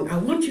song, I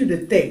want you to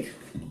think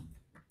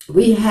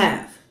we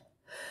have,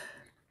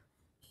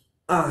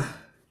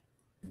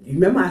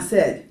 remember I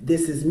said,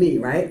 This Is Me,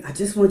 right? I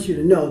just want you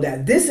to know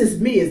that This Is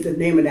Me is the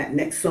name of that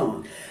next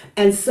song.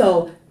 And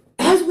so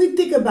as we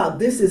think about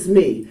This Is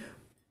Me,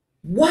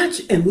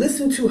 watch and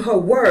listen to her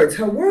words.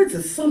 Her words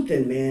are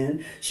something,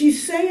 man.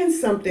 She's saying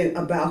something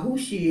about who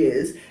she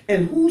is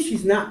and who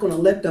she's not going to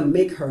let them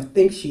make her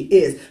think she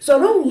is. So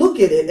don't look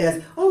at it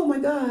as, oh my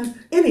God,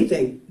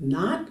 anything.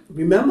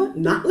 Remember,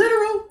 not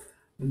literal,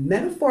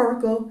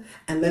 metaphorical.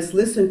 And let's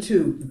listen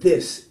to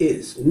This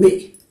Is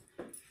Me.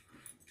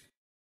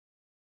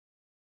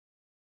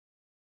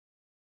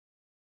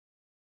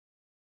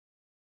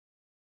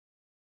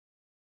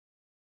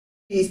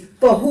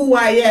 For who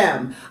I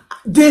am.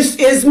 This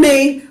is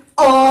me.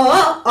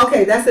 Oh,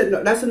 okay, that's it.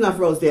 That's enough,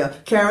 Rosedale.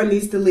 Karen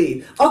needs to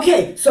leave.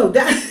 Okay, so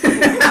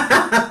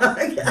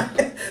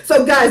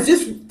so guys,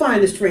 just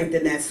find the strength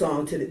in that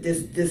song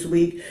this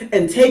week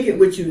and take it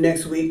with you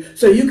next week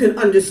so you can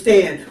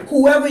understand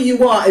whoever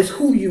you are is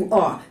who you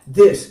are.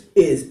 This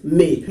is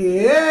me.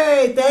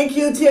 Yay! Thank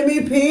you,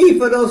 Timmy P,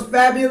 for those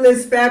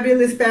fabulous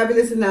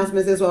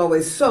announcements. As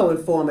always, so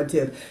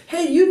informative.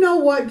 Hey, you know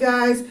what,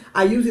 guys?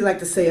 I usually like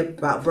to say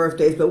about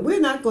birthdays, but we're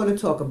not going to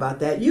talk about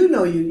that. You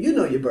know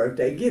your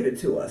birthday. Give it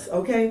to us,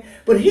 okay?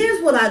 But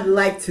here's what I'd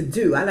like to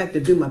do. I like to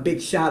do my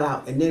big shout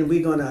out, and then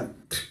we're going to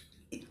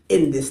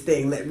end this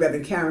thing. Let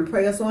Reverend Karen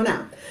pray us on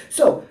out.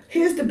 So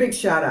here's the big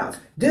shout outs.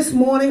 This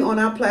morning on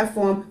our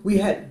platform, we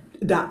had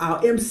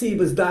our MC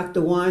was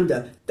Dr.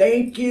 Wanda.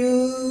 Thank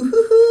you.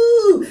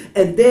 Woo-hoo.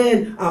 And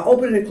then our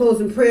opening and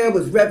closing prayer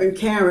was Reverend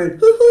Karen.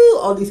 Woo-hoo.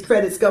 All these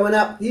credits going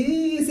up.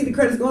 You see the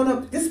credits going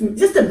up? Just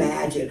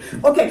imagine.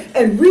 Okay,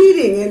 and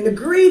reading and the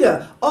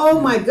greeter. Oh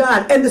my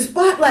God. And the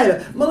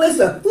spotlighter,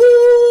 Melissa.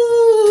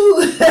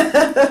 Woo!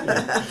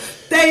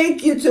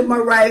 Thank you to my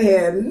right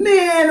hand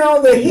man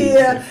over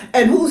here.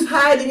 And who's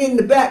hiding in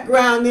the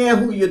background there,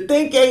 who you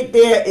think ain't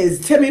there, is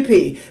Timmy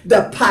P,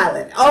 the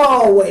pilot.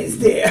 Always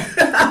there.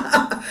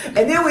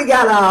 And then we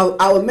got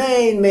our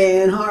main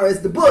man, Horace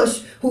the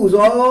Bush, who's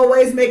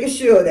always making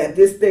sure that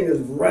this thing is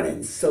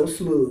running so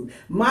smooth.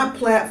 My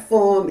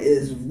platform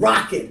is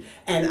rocking.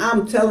 And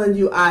I'm telling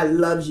you, I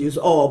love you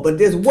all. But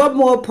there's one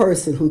more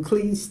person who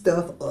cleans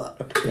stuff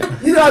up.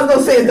 Yeah. You know, I was going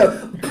to say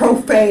the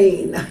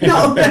Profane.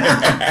 No,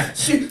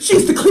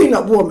 she's the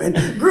cleanup woman.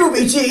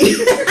 Groovy G.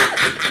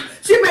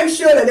 She make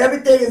sure that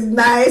everything is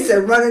nice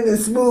and running and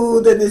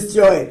smooth in this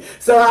joint.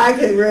 So I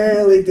can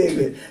really dig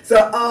it.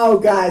 So, oh,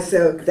 guys,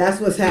 so that's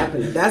what's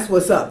happening. That's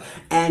what's up.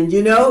 And,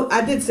 you know,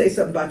 I did say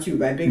something about you,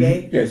 right, Big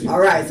A? Yes. All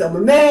right, so I'm a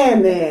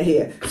man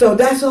here. So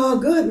that's all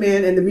good,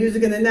 man. And the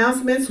music and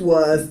announcements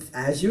was,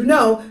 as you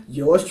know,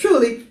 yours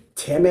truly,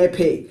 Timmy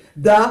P,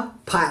 the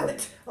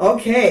pilot.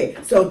 Okay,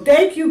 so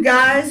thank you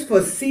guys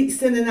for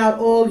sending out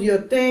all your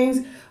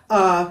things.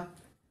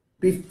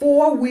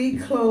 Before we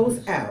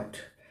close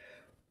out,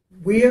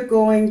 we're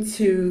going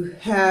to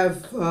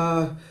have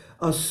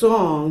a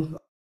song.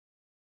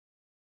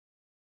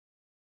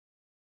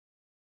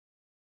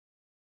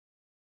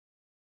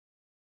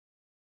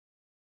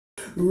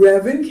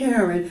 Reverend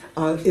Karen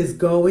is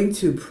going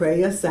to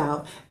pray us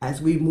out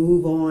as we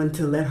move on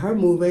to let her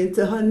move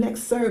into her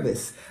next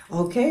service.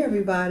 Okay,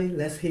 everybody,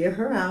 let's hear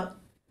her out.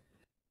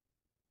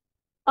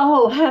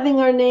 Oh, having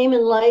our name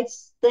in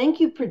lights. Thank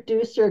you,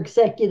 producer,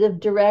 executive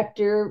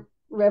director,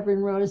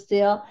 Reverend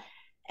Rosedale.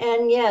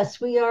 And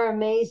yes, we are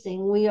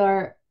amazing. We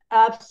are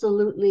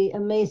absolutely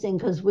amazing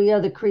because we are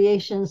the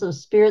creations of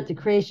spirit, the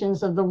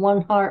creations of the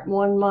one heart,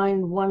 one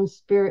mind, one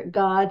spirit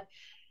God,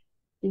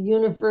 the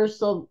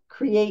universal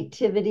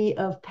creativity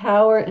of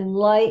power and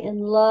light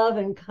and love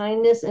and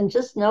kindness. And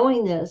just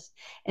knowing this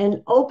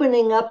and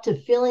opening up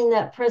to feeling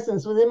that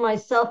presence within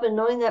myself and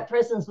knowing that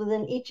presence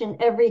within each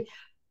and every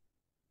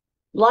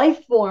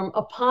life form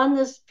upon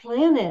this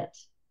planet,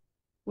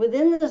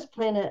 within this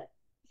planet,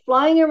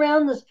 flying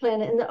around this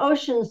planet, in the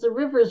oceans, the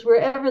rivers,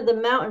 wherever, the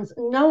mountains,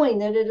 knowing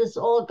that it is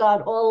all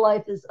God, all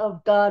life is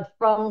of God,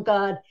 from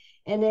God,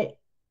 and it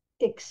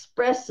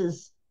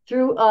expresses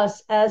through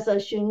us as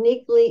us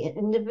uniquely,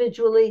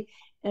 individually,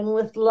 and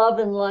with love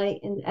and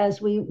light, and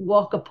as we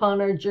walk upon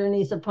our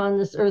journeys upon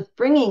this earth,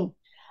 bringing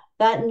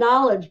that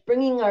knowledge,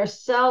 bringing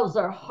ourselves,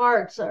 our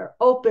hearts, our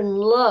open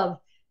love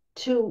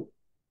to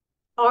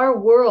our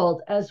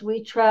world as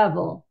we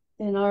travel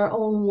in our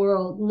own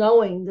world,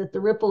 knowing that the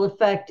ripple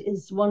effect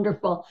is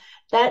wonderful.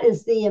 That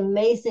is the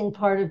amazing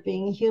part of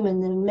being human,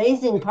 the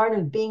amazing part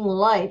of being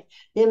life,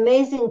 the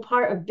amazing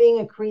part of being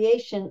a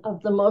creation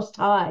of the Most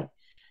High.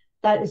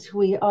 That is who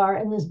we are.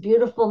 And this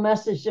beautiful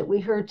message that we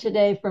heard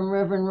today from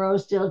Reverend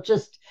Rosedale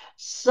just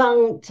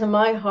sung to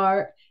my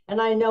heart.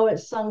 And I know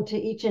it's sung to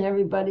each and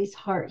everybody's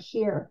heart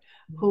here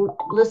who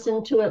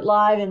listened to it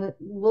live, and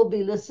will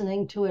be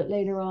listening to it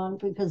later on,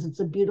 because it's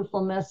a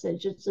beautiful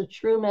message. It's a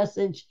true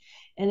message,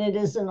 and it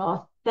is an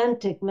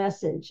authentic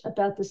message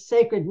about the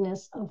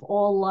sacredness of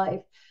all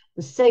life,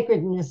 the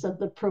sacredness of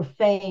the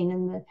profane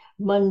and the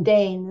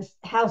mundane,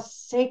 how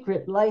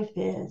sacred life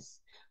is.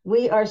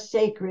 We are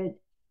sacred,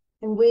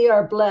 and we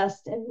are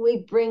blessed, and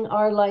we bring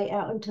our light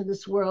out into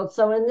this world.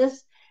 So in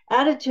this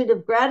attitude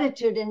of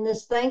gratitude, in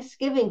this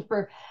Thanksgiving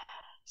for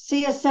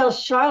CSL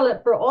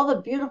Charlotte, for all the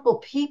beautiful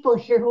people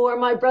here who are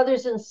my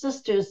brothers and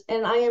sisters.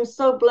 And I am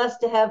so blessed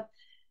to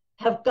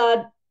have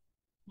God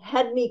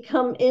had me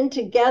come in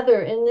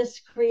together in this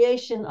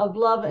creation of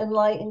love and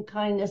light and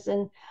kindness.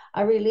 And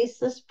I release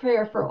this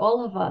prayer for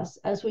all of us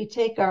as we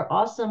take our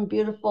awesome,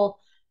 beautiful,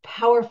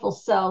 powerful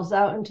selves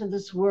out into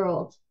this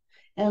world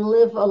and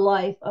live a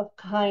life of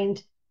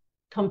kind,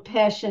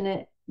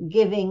 compassionate,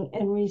 giving,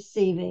 and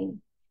receiving.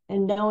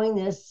 And knowing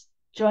this,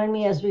 join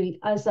me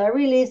as I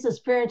release this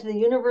prayer into the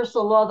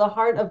universal law, the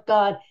heart of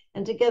God,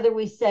 and together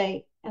we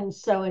say, and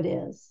so it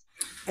is.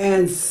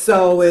 And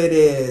so it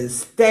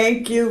is.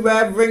 Thank you,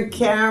 Reverend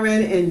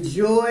Karen.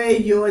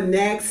 Enjoy your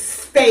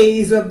next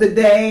phase of the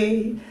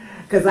day,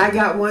 because I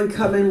got one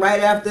coming right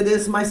after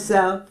this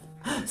myself.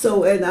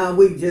 So, and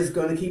we're just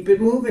going to keep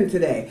it moving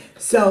today.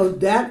 So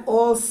that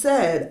all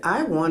said,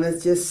 I want to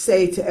just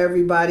say to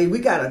everybody, we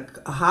got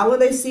a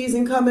holiday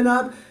season coming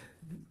up,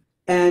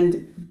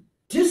 and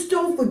just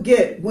don't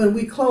forget, when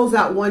we close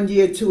out one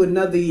year to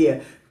another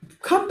year,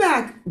 come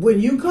back when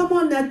you come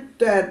on that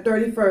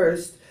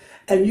 31st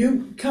and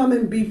you come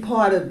and be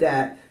part of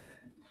that.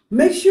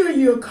 Make sure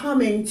you're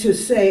coming to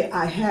say,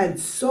 I had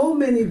so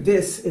many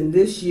this in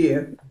this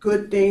year,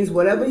 good things,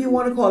 whatever you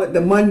want to call it, the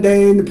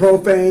mundane, the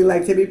profane,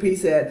 like Timmy P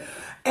said.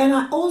 And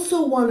I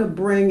also want to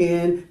bring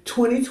in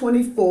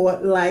 2024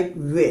 like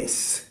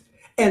this.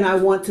 And I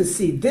want to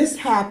see this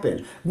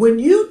happen. When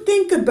you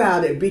think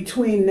about it,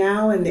 between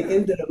now and the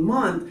end of the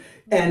month,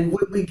 and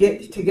when we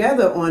get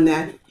together on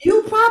that,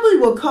 you probably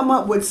will come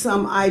up with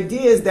some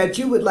ideas that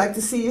you would like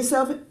to see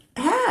yourself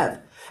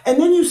have. And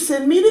then you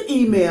send me the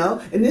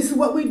email, and this is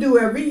what we do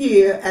every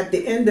year at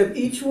the end of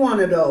each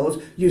one of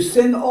those. You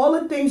send all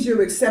the things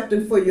you're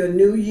accepting for your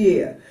new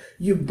year.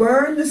 You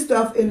burn the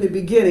stuff in the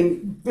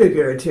beginning,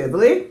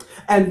 figuratively,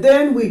 and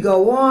then we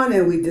go on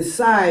and we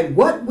decide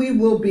what we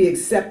will be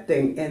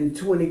accepting in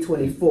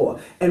 2024.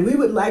 And we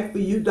would like for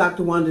you,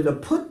 Dr. Wanda, to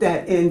put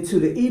that into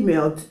the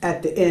email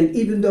at the end,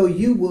 even though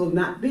you will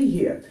not be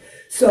here.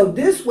 So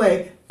this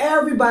way,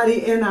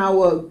 everybody in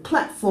our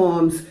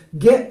platforms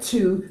get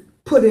to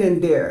put in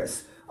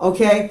theirs.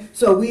 Okay,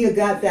 so we have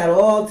got that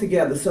all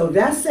together. So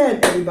that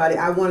said, everybody,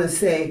 I want to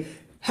say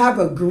have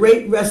a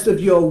great rest of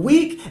your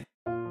week.